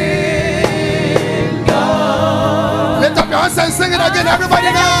in God. Lift up your hands and sing it again,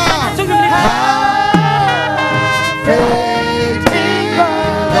 everybody now. Have faith in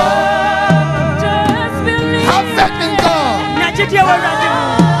God. Have faith in God. Nyachiti we radimu.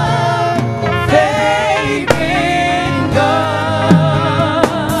 Faith in God.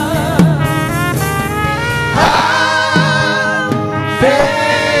 Have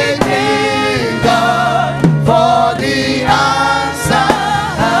faith in God for the answer.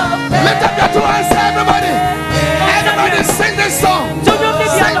 Lift up your two hands, everybody. Everybody sing this song.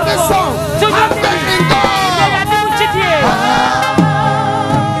 Sing this song. Have faith in God.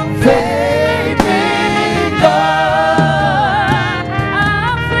 Faith in God.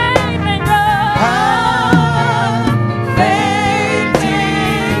 Have faith in God. Faith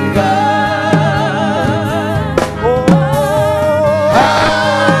in God.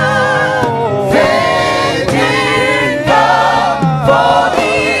 Faith in God for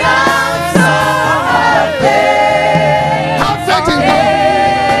the answer. Have faith in God.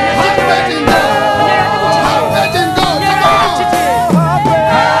 Have faith in God. Have faith in God. Come on.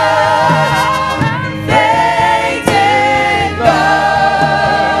 Faith in God.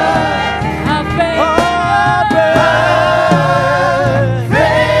 Have faith in God.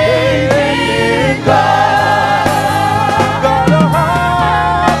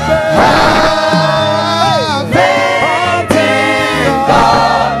 Have faith in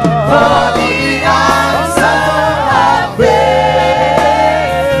God for the answer. Have faith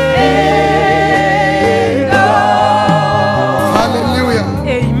in God. Hallelujah.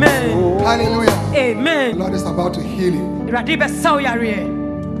 Amen. Hallelujah. Amen. The Lord is about to heal you. Radibe sawyare.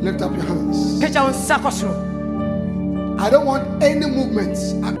 Lift up your hands. Pecha unsakosro. I don't want any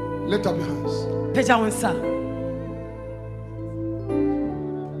movements. Lift up your hands. Pecha unsa.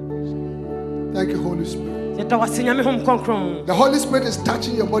 Thank you, Holy Spirit. Yeta wasinyame hom konkron. The Holy Spirit is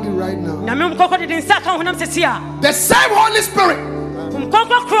touching your body right now. Nyame hom konkron de nsa ka honam sesia. The same Holy Spirit Hom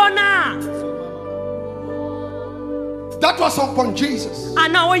konkron krona. that was upon Jesus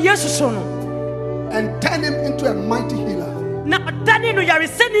Ana o Yesu so no. and turned him into a mighty healer. Na odani no yare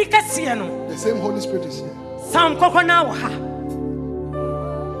seni kase no. The same Holy Spirit is here. Sam konkron na wo ha.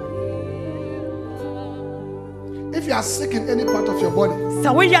 If you are sick in any part of your body,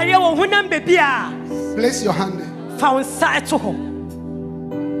 Sa wo yare wo honam bebi a. place your hand there. Fa unsa eto ho.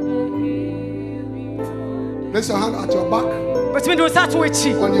 Place your hand at your back, Betimi de unsa to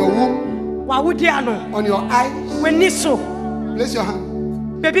echi. on your womb, Wa wudi ano. on your eyes. Weni so. Place your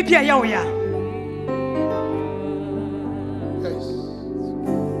hand. Bebi bia ya wo ya. Yes.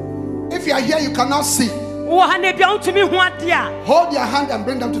 If you are here, you cannot see. Wo ha na bia untumi hu ade a. Hold your hand and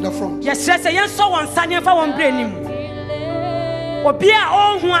bring them to the front. Yes, yes, yes, so one son, if I want brain. Obia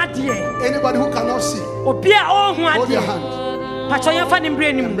all who are dear. Anybody who cannot see, Obia all who are hold your dear. hand Pachoya fan in and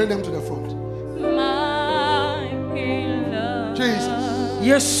brain. bring them to the front. Jesus.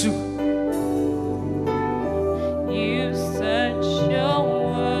 Yes, You search your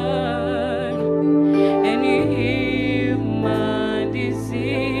word and you heal my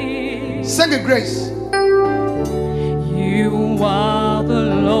disease. Sing it, Grace. You are the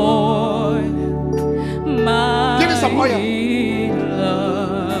Lord, my Give me some oil. healer.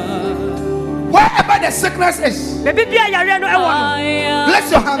 Wherever the sickness is, baby, be a yariano. I want.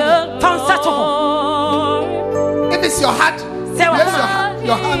 bless your hand. Found Sato. If it's your heart, Say what? place your hand on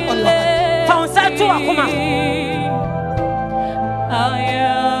your heart. Found Sato. Akuma.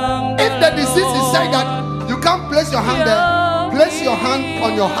 If the disease is saying that you can't place your hand there, place your hand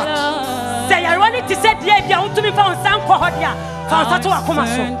on your heart. Say I want to say, dear, if you want to be found some Kohodia. Found Sato. Akuma.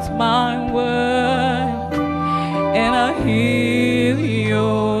 Sent my word and I heal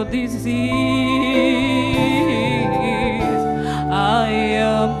your disease. I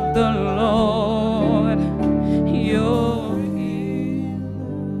am the Lord, your healer.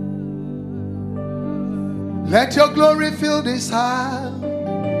 Let your glory fill this house.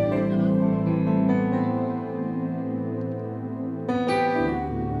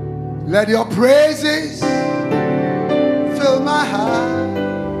 Let your praises fill my heart.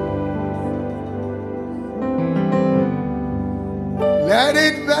 Let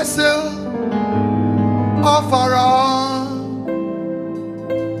it vessel offer on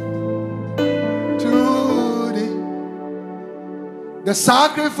to thee the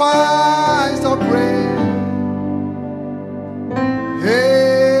sacrifice of praise.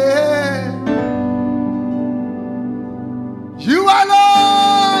 Hey, you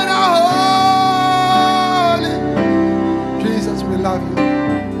alone are holy. Jesus, we love you.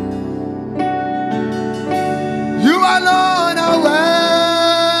 You alone are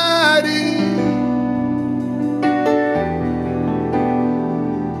worthy.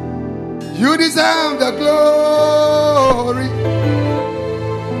 You deserve the glory.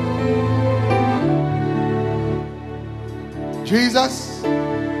 Jesus,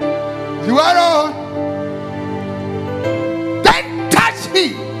 you are on. Then touch me,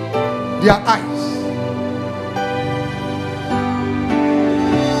 their eyes.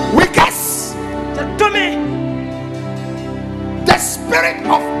 We cast the spirit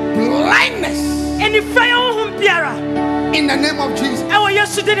of blindness in the name of Jesus.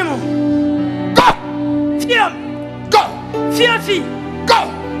 Go, go, go, go, go.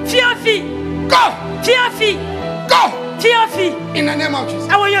 In the name of Jesus.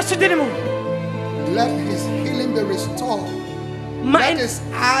 Let his healing be restored. Let his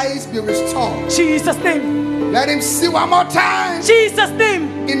eyes be restored. Jesus' name. Let him see one more time. Jesus'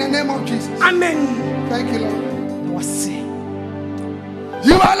 name. In the name of Jesus. Amen. Thank you, Lord.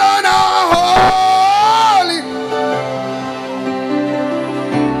 You alone are holy.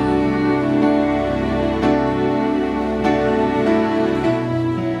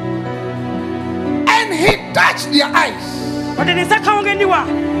 And he touched their eyes.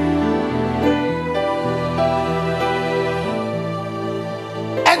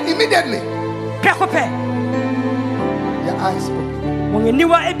 And immediately their eyes opened.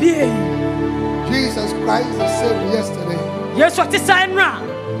 Jesus Christ is the same yesterday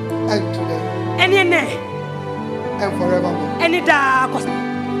and today and forevermore.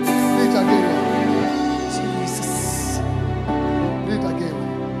 Do it again, Lord. Do it again,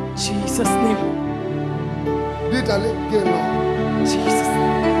 Lord. Jesus' name. Do it again, Lord. Jesus.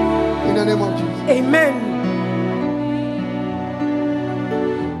 In the name of Jesus. Amen.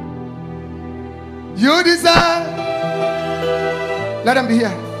 You deserve. Let them be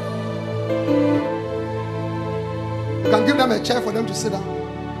here. You can give them a chair for them to sit down.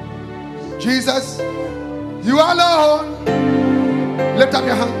 Jesus, you alone. Lift up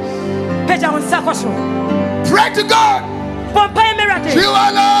your hands. Pray to God. You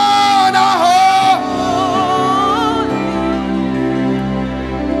alone are holy.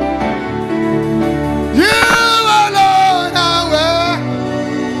 You alone are worthy.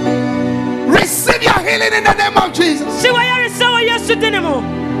 Receive your healing in the name of Jesus.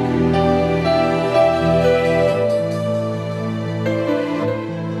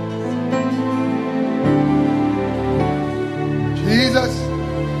 Jesus,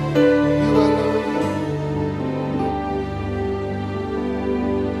 you alone.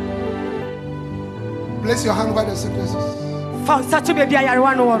 Place your hand where the sickness is.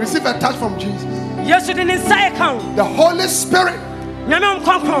 Receive a touch from Jesus. The Holy Spirit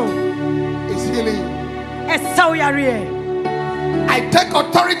is healing you. I take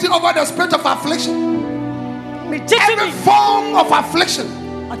authority over the spirit of affliction. Every form of affliction.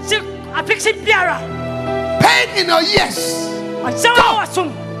 Pain in your ears. Go.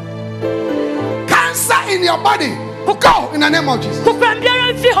 Cancer in your body. Go in the name of Jesus.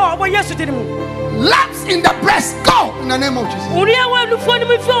 Lumps in the breast. Go in the name of Jesus.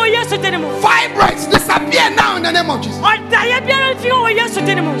 Fibroids disappear now in the name of Jesus.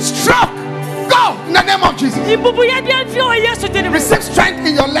 Stroke. Go in the name of Jesus. Receive strength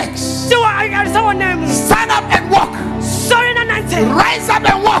in your legs. Stand up and walk. Rise up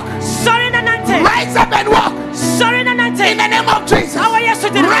and walk. Rise up and walk. In the name of Jesus.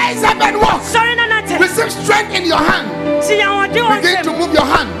 Rise up and walk. Receive strength in your hand. Begin to move your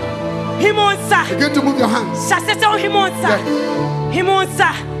hand. Begin to move your hands.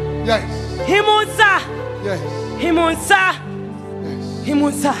 Yes. Yes.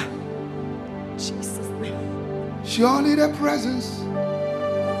 Jesus' name. Surely the presence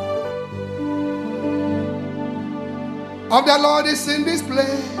of the Lord is in this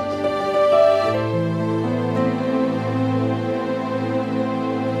place.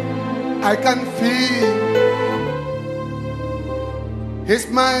 I can feel His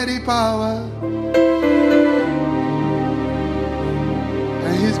mighty power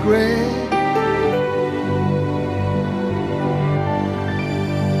and His grace.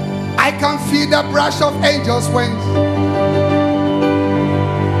 I can feel the brush of angels' wings.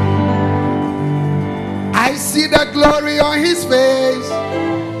 I see the glory on his face.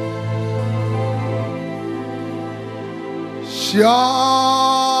 Surely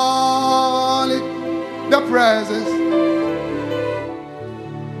the presence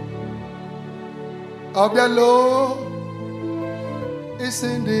of the Lord is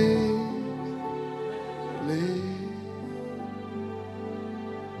in this place.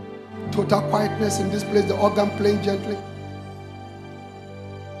 Total quietness in this place, the organ playing gently.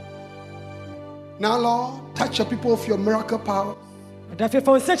 Now, Lord, touch your people with your miracle power.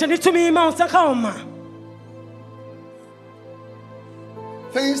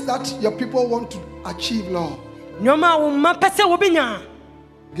 Things that your people want to achieve, Lord,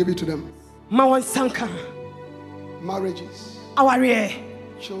 give it to them. Marriages,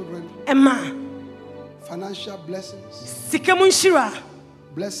 children, financial blessings,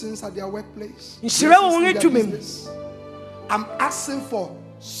 blessings at their workplace, blessings in their business. I'm asking for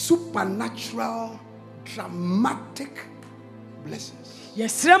supernatural, dramatic blessings.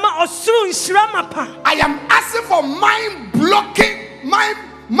 I am asking for mind-boggling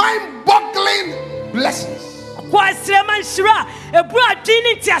blessings.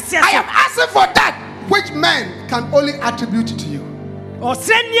 I am asking for that which men can only attribute to you.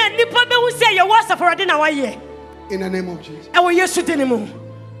 In the name of Jesus.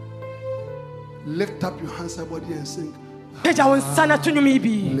 Lift up your hands, everybody, and sing.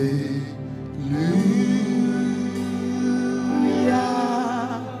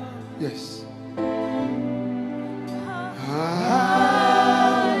 Yes.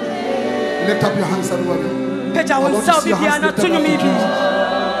 Lift up your hands, everybody. I want to see your hands lifted up to Jesus.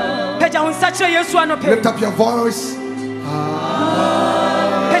 Lift up your voice.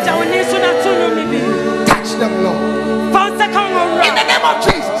 Touch them, Lord. In the name of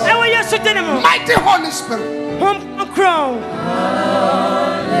Jesus. Mighty Holy Spirit.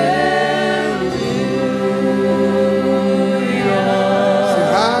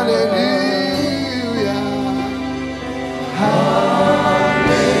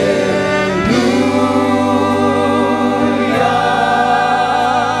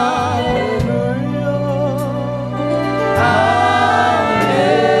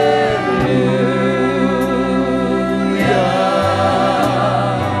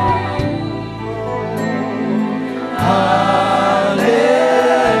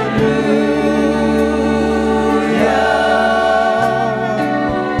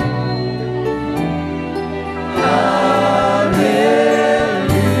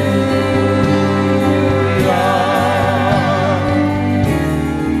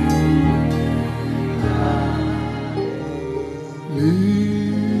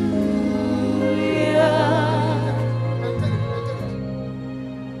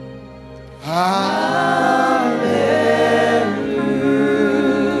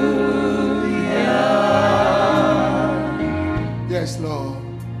 Yes, Lord.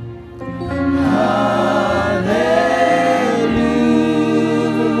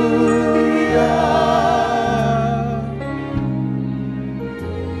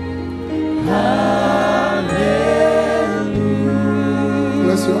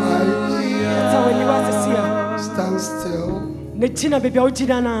 Bless your eyes. Stand still.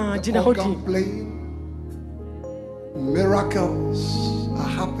 Organ playing. Miracles are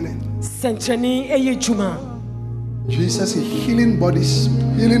happening. Jesus is healing bodies,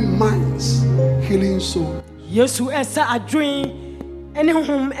 healing minds, healing souls.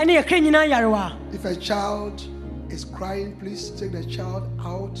 If a child is crying, please take the child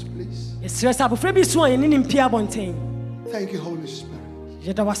out, please. Thank you, Holy Spirit.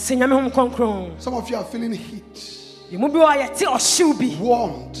 Some of you are feeling heat,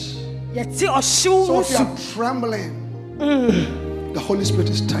 warmed. Some of you are trembling. The Holy Spirit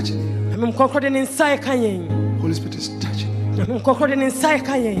is touching you. Holy Spirit is touching you.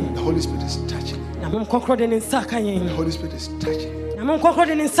 The Holy Spirit is touching you. The Holy Spirit is touching you.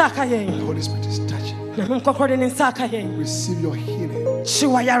 The Holy Spirit is touching you. Receive your healing.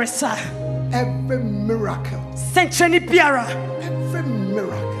 Every miracle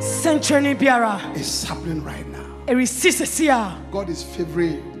is happening right now. God is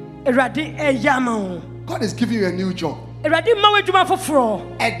favoring you. God is giving you a new job.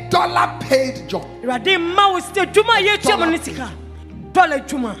 A $1 paid job.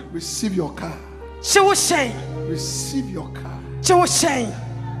 Receive your car. Receive your car.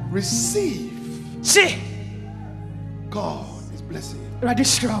 Receive. God is blessing you.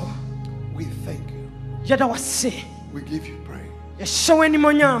 We thank you. We give you praise.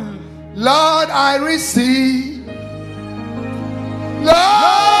 Lord, I receive. Lord,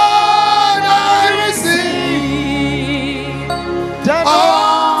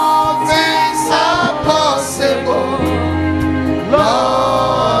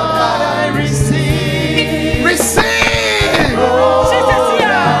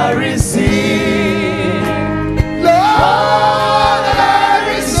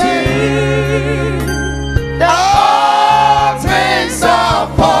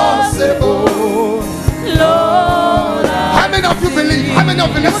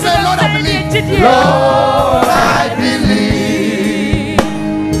 of belief. Say, Lord, I believe. Lord, I believe.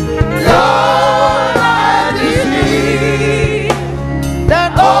 Lord, I believe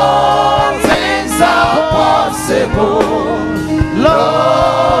that all things are possible.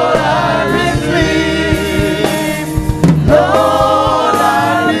 Lord, I believe. Lord,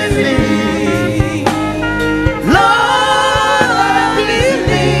 I believe. Lord, I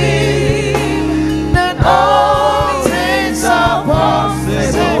believe that all things are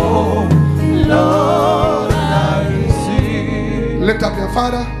possible. Lord, I receive. Lift up your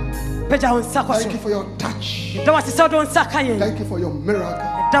Father. Pagya wo nsa kɔ Thank you so. for your touch. Da wase sɛ wode wo nsa ka yɛn. Thank you for your miracle.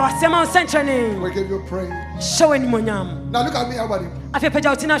 Da wase ma wo nsɛnkyerɛnne. We give you praise. Hyɛ wo animuonyam. Now look at me, everybody. Afei pagya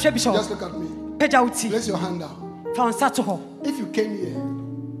wo ti na hwɛ bishop. Just look at me. Pagya wo ti. Place your hand down. Fa wo nsa to hɔ. If you came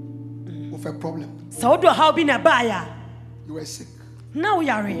here with a problem, Sɛ wode ɔhaw bi na ɛbaeɛ a, you were sick. na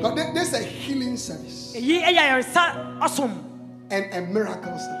woyare. But there's a healing service Eyi ɛyɛ ayaresa ɔsom and a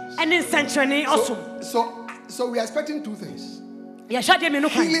miracle service. ɛne nsɛnkyerɛnne ɔsom. So we are expecting two things: Yɛhwɛ adeɛ mmienu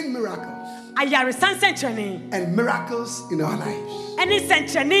kwan. healing miracles Ayaresa nsɛnkyerɛnne and miracles in our lives. ɛne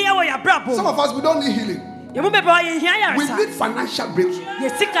nsɛnkyerɛnne ɛwɔ yɛ abrabɔ. Some of us, we don't need healing. Yɛn mu bebree yɛhia We ayaresa. need financial breakthrough.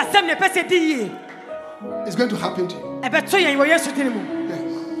 Yɛ sika sɛm na ɛpɛ sɛ di yie. It's going to happen to you. Ɛbɛto yɛn wɔ Yesu din mu. Yes.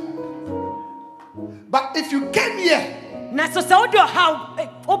 But if you came here Na so sɛ wode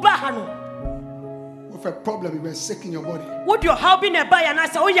ɔhaw wobaa ha no, with a problem, you were sick in your body. wode ɔhaw bi na ɛbaeɛ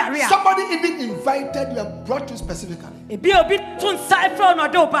anaasɛ woyare a, Somebody even invited you and brought you specifically. ebi a obi to nsa ɛfrɛ wo na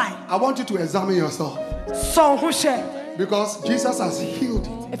ɔde wo bae. I want you to examine yourself Sɔ wo ho hwɛ. because Jesus has healed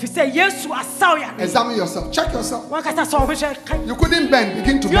you. Ɛfiri sɛ Yesu asa wo yare. Examine yourself. Check yourself. Wankasa sɔ wo ho hwɛ. Ka- You couldn't bend.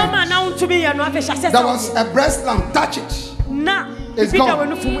 Begin to Nneɛma a bend. na wontumi yɛ no afei hyɛ aseɛ There sɛ was a breast lump. Touch it. na It's ebi da gone.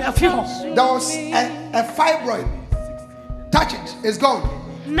 w'anufo mu afi hɔ. There was a fibroid. Touch it. It's gone.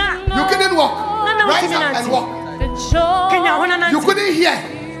 Na You couldn't walk. no, Rise no, up no, and no. walk. Kenya ho na You nante. couldn't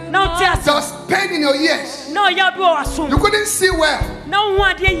hear. Na wote ase. There was pain in your ears. Na ɔyɛ bi wɔ w'asom. You couldn't see well. Na wo ho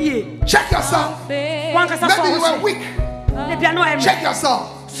adeɛ yie. Check yourself. Wankasa sɔ Maybe wo you ho were hwɛ. weak. Ebi ano ayɛ Check mmerɛ. yourself.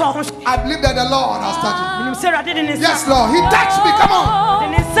 Sɔ wo ho hwɛ. I believe that the Lord has touched you. Menim sɛ Awurade de ne nsa- Yes, Lord. He touched me. Come on. de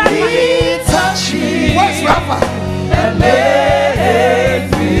ne nsa ka- He touched me Where's Rafa? and made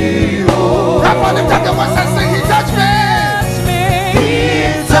me whole. Rafa, lift up your voice and sing. He touched me.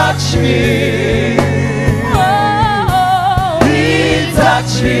 He touched me. He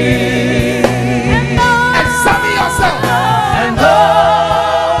touched me. Examine yourself. And oh,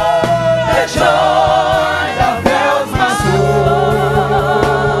 the joy that fills my soul.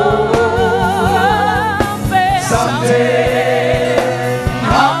 Someday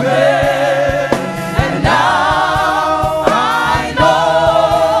happened, and now I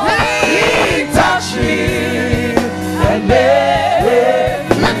know He touched me and made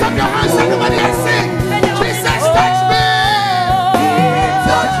Lift up your hands, everybody, and sing. Jesus touched me. He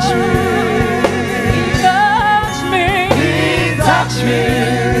touched me. He touched me.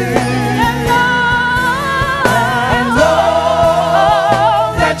 And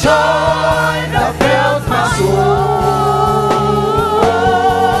oh, the joy that fills my soul.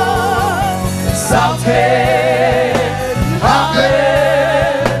 Something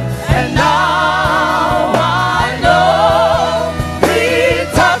happened, and now I know He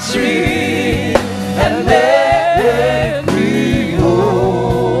touched me and made me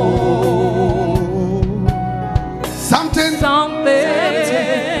whole. Something.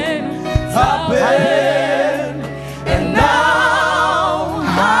 Happened, and now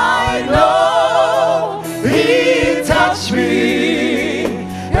I know He touched me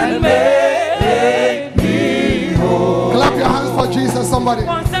and made me whole. Clap your hands for Jesus, somebody.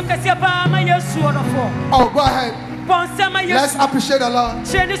 Bɔ nsɛm kɛseɛ paa ma Yesu ɔdɔfoɔ. Oh, go ahead. Bɔ nsɛm ma Let's Yesu. appreciate the Lord.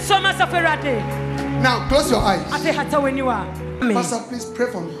 Kyerɛ ne sɔma Asafo Awurade. Now, close your eyes. Afei hata w'aniwa. Amen. Pastor, please pray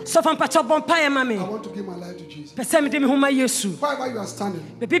for me. Sɔfo mpakyɛ bɔ mpaeɛ ma me. I want to give my life to Jesus. Pɛ sɛ mede me ho ma Yesu. Wherever you are standing,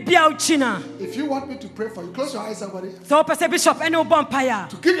 Baabi bia wokyi no a, if you want me to pray for you, close your eyes, somebody. sɛ wopɛ sɛ bishop ɛne wo bɔ mpaeɛ a,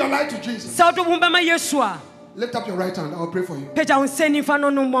 To give your life to Jesus, sɛ wode wo ho bɛma Yesu a, lift up your right hand. I will pray for you. pagya wo nsa nifa no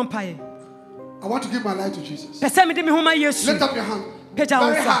no mbɔ mpaeɛ. I want to give my life to Jesus. Pɛ sɛ mede me ho ma Yesu. Lift up your hand. Pagya wo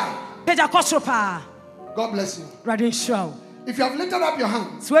Very nsa. high. Pagya kɔ soro paa. God bless you. Awurade nhyira wo. If you have lifted up your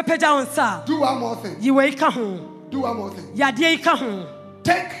hand, Sɛ woapagya wo nsa a, do one more thing. yi wei ka ho. Do one more thing. Yadeɛ yi ka ho.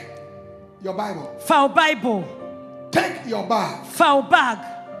 Take your Bible, Fa wo Bible. take your bag, Fa wo bag.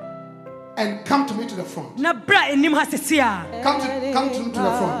 and come to me to the front. Na bra anim ha sisi a. Come to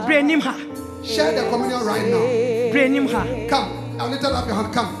the front. Bra anim ha. Share the communion right now. Bra anim ha. Come. I've lifted up your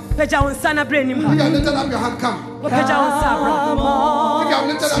hand. Come. Pagya wo nsa na bra anim If you ha. have lifted up your hand, come. Wopagya wo nsa bra. If you have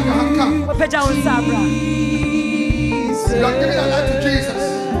lifted up your hand, come. Wopagya wo nsa bra. You are giving your life to Jesus.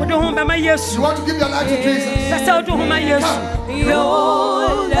 Wode ho bema You Yesu. want to give your life to Jesus? Pesa odu homa Yesu.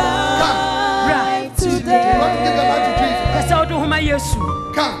 Your life You today. want to give your life to Jesus? Pesa odu homa Yesu.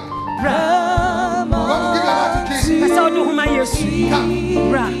 Come. Bra. You want to give your life to Jesus? Pesa odu homa Yesu. Come.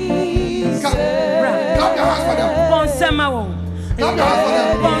 Bra. Come. Bra. Clap your hands for them. Bonsema wo. Clap your hands for them.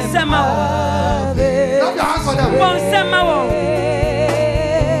 Bonsema wo. Clap your hands for them. Bonsema wo.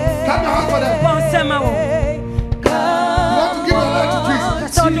 Clap your hands for them. Bonsema wo. You want to give your life to Jesus?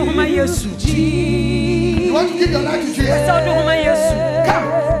 Pesa odu homa Yesu. You want to give your life to Jesus? Pesa odu homa Yesu. Come.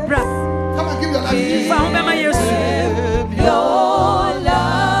 Bra. Come and give your life to Jesus. Fa ho bema Yesu. Your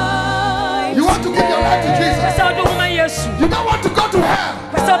life. You want to give your life to Jesus? Pesa odu homa Yesu. You don't want to go to hell.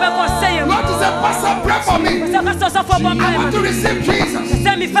 Pesa obeko You seyem. want to say, Pastor, pray for me. Pesa pesa so for bomb. I want to receive Jesus.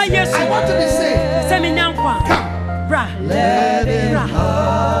 Pesa mi fa Yesu. I want to be saved. Pesa mi nyankwa. Come. Bra. Bra.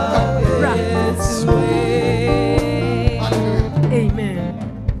 Bra. Hallelujah. Amen.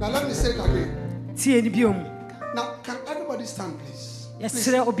 Now let me say it again. Tie ni biom. Now, can everybody stand, please?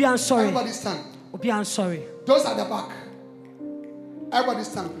 Yesere obi an sorry. Everybody stand. Obi an sorry. Those at the back. Everybody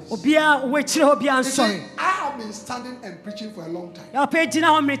stand, please. Obi a we kire obi an You see, sorry. I have been standing and preaching for a long time. Ya pe gina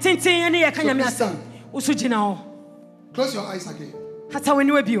ho mre tintin ne ye kanya me So asem. Usu gina ho. Close your eyes again. Hata we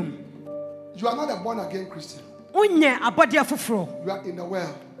ni we biom. You are not a born again Christian. Unye abode afoforo. You are in the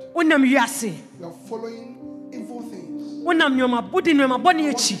world. Unam wiase. You are following evil things. Unam nyoma budi nyoma bone I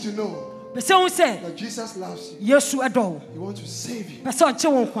want echi. you to know Pese wo se that Jesus loves you. Yesu edo. He wants to save you. Pese o che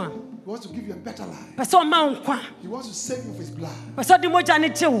wo nkwa. He wants to give you a better life. Pese o ma wo nkwa. He wants to save you with his blood. Pese o di moja ne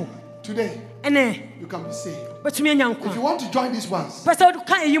che wo. Today, Ene you can be saved. betumi anya If you nkwa. want to join these ones, Pese o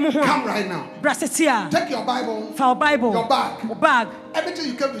ka eyi mu ho. come right now. Bra setia. Take your Bible, Fa o Bible. your bag, O bag. everything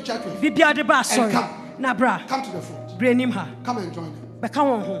you came to church with. Bibia de ba sorry. come. Na bra. Come to the front. Bra nim ha. Come and join them. Beka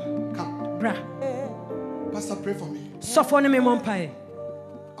won ho. Come. Bra. Pastor, pray for me. Sofo ne me mompae.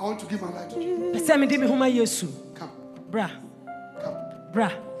 I want to give my life to you. Pese me di me homa Yesu. Come. Bra. Come.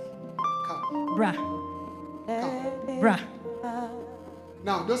 Bra. Come. Bra. Come. Bra.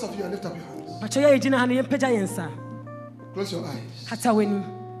 Now, those of you who lift up your hands, Pacho ye gina ha ne yempeja yensa. close your eyes. Hata weni.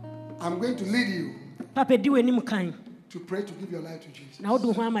 I'm going to lead you Papa di weni mu kan. to pray to give your life to Jesus. Na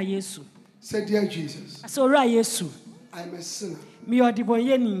wodo ho ama Yesu. Say, Dear Jesus, Asa ora Yesu. I'm a sinner. Mi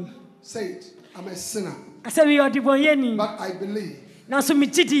odibonyeni. Say it. I'm a sinner. Asa mi odibonyeni. But I believe Na so mi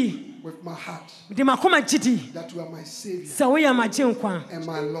gidi. with my heart Di makoma gidi. that you are my Savior Sa wo ya magye nkwa. and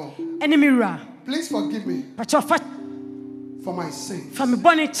my Lord. Ene mi wura. Please forgive me Pacho fa for my sins. fa me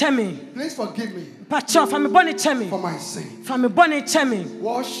bone cheme. Please forgive me Pacho fa me bone cheme. for my sins. Fa me bone cheme.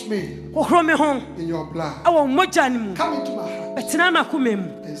 Wash me Hohoro me ho. in your blood. Awo mogya ne mu. Come into my heart Betena makoma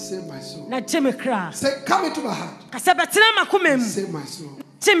mu. and save my soul. Na gye me kra. Say, come into my heart Kasa betena makoma and mu. save my soul.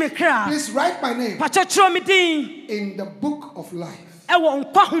 Gye me kra. Please write my name Pacho tro me din. in the book of life. Ewo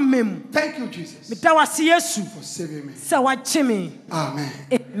nkwa homa mu. Thank you, Jesus, Meda wase Yesu. for saving me. Sa wagye me. Amen.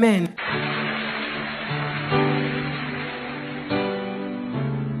 Amen.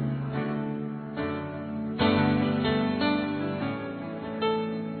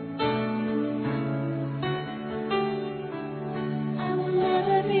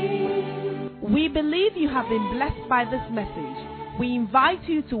 We believe you have been blessed by this message. We invite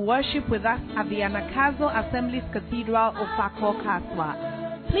you to worship with us at the Anakazo Assemblies Cathedral of Fakor Kaswa.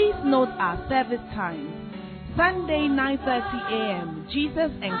 Please note our service times. Sunday 9:30 a.m.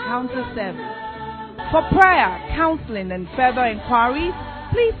 Jesus Encounter Service. For prayer, counseling and further inquiries,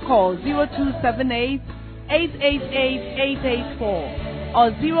 please call 0278 888 884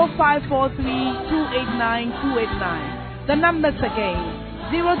 or 0543 289 289. The numbers again,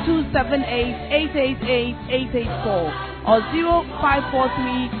 0278 888 884 or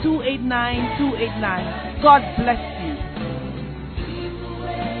 0543 289 289. God bless you.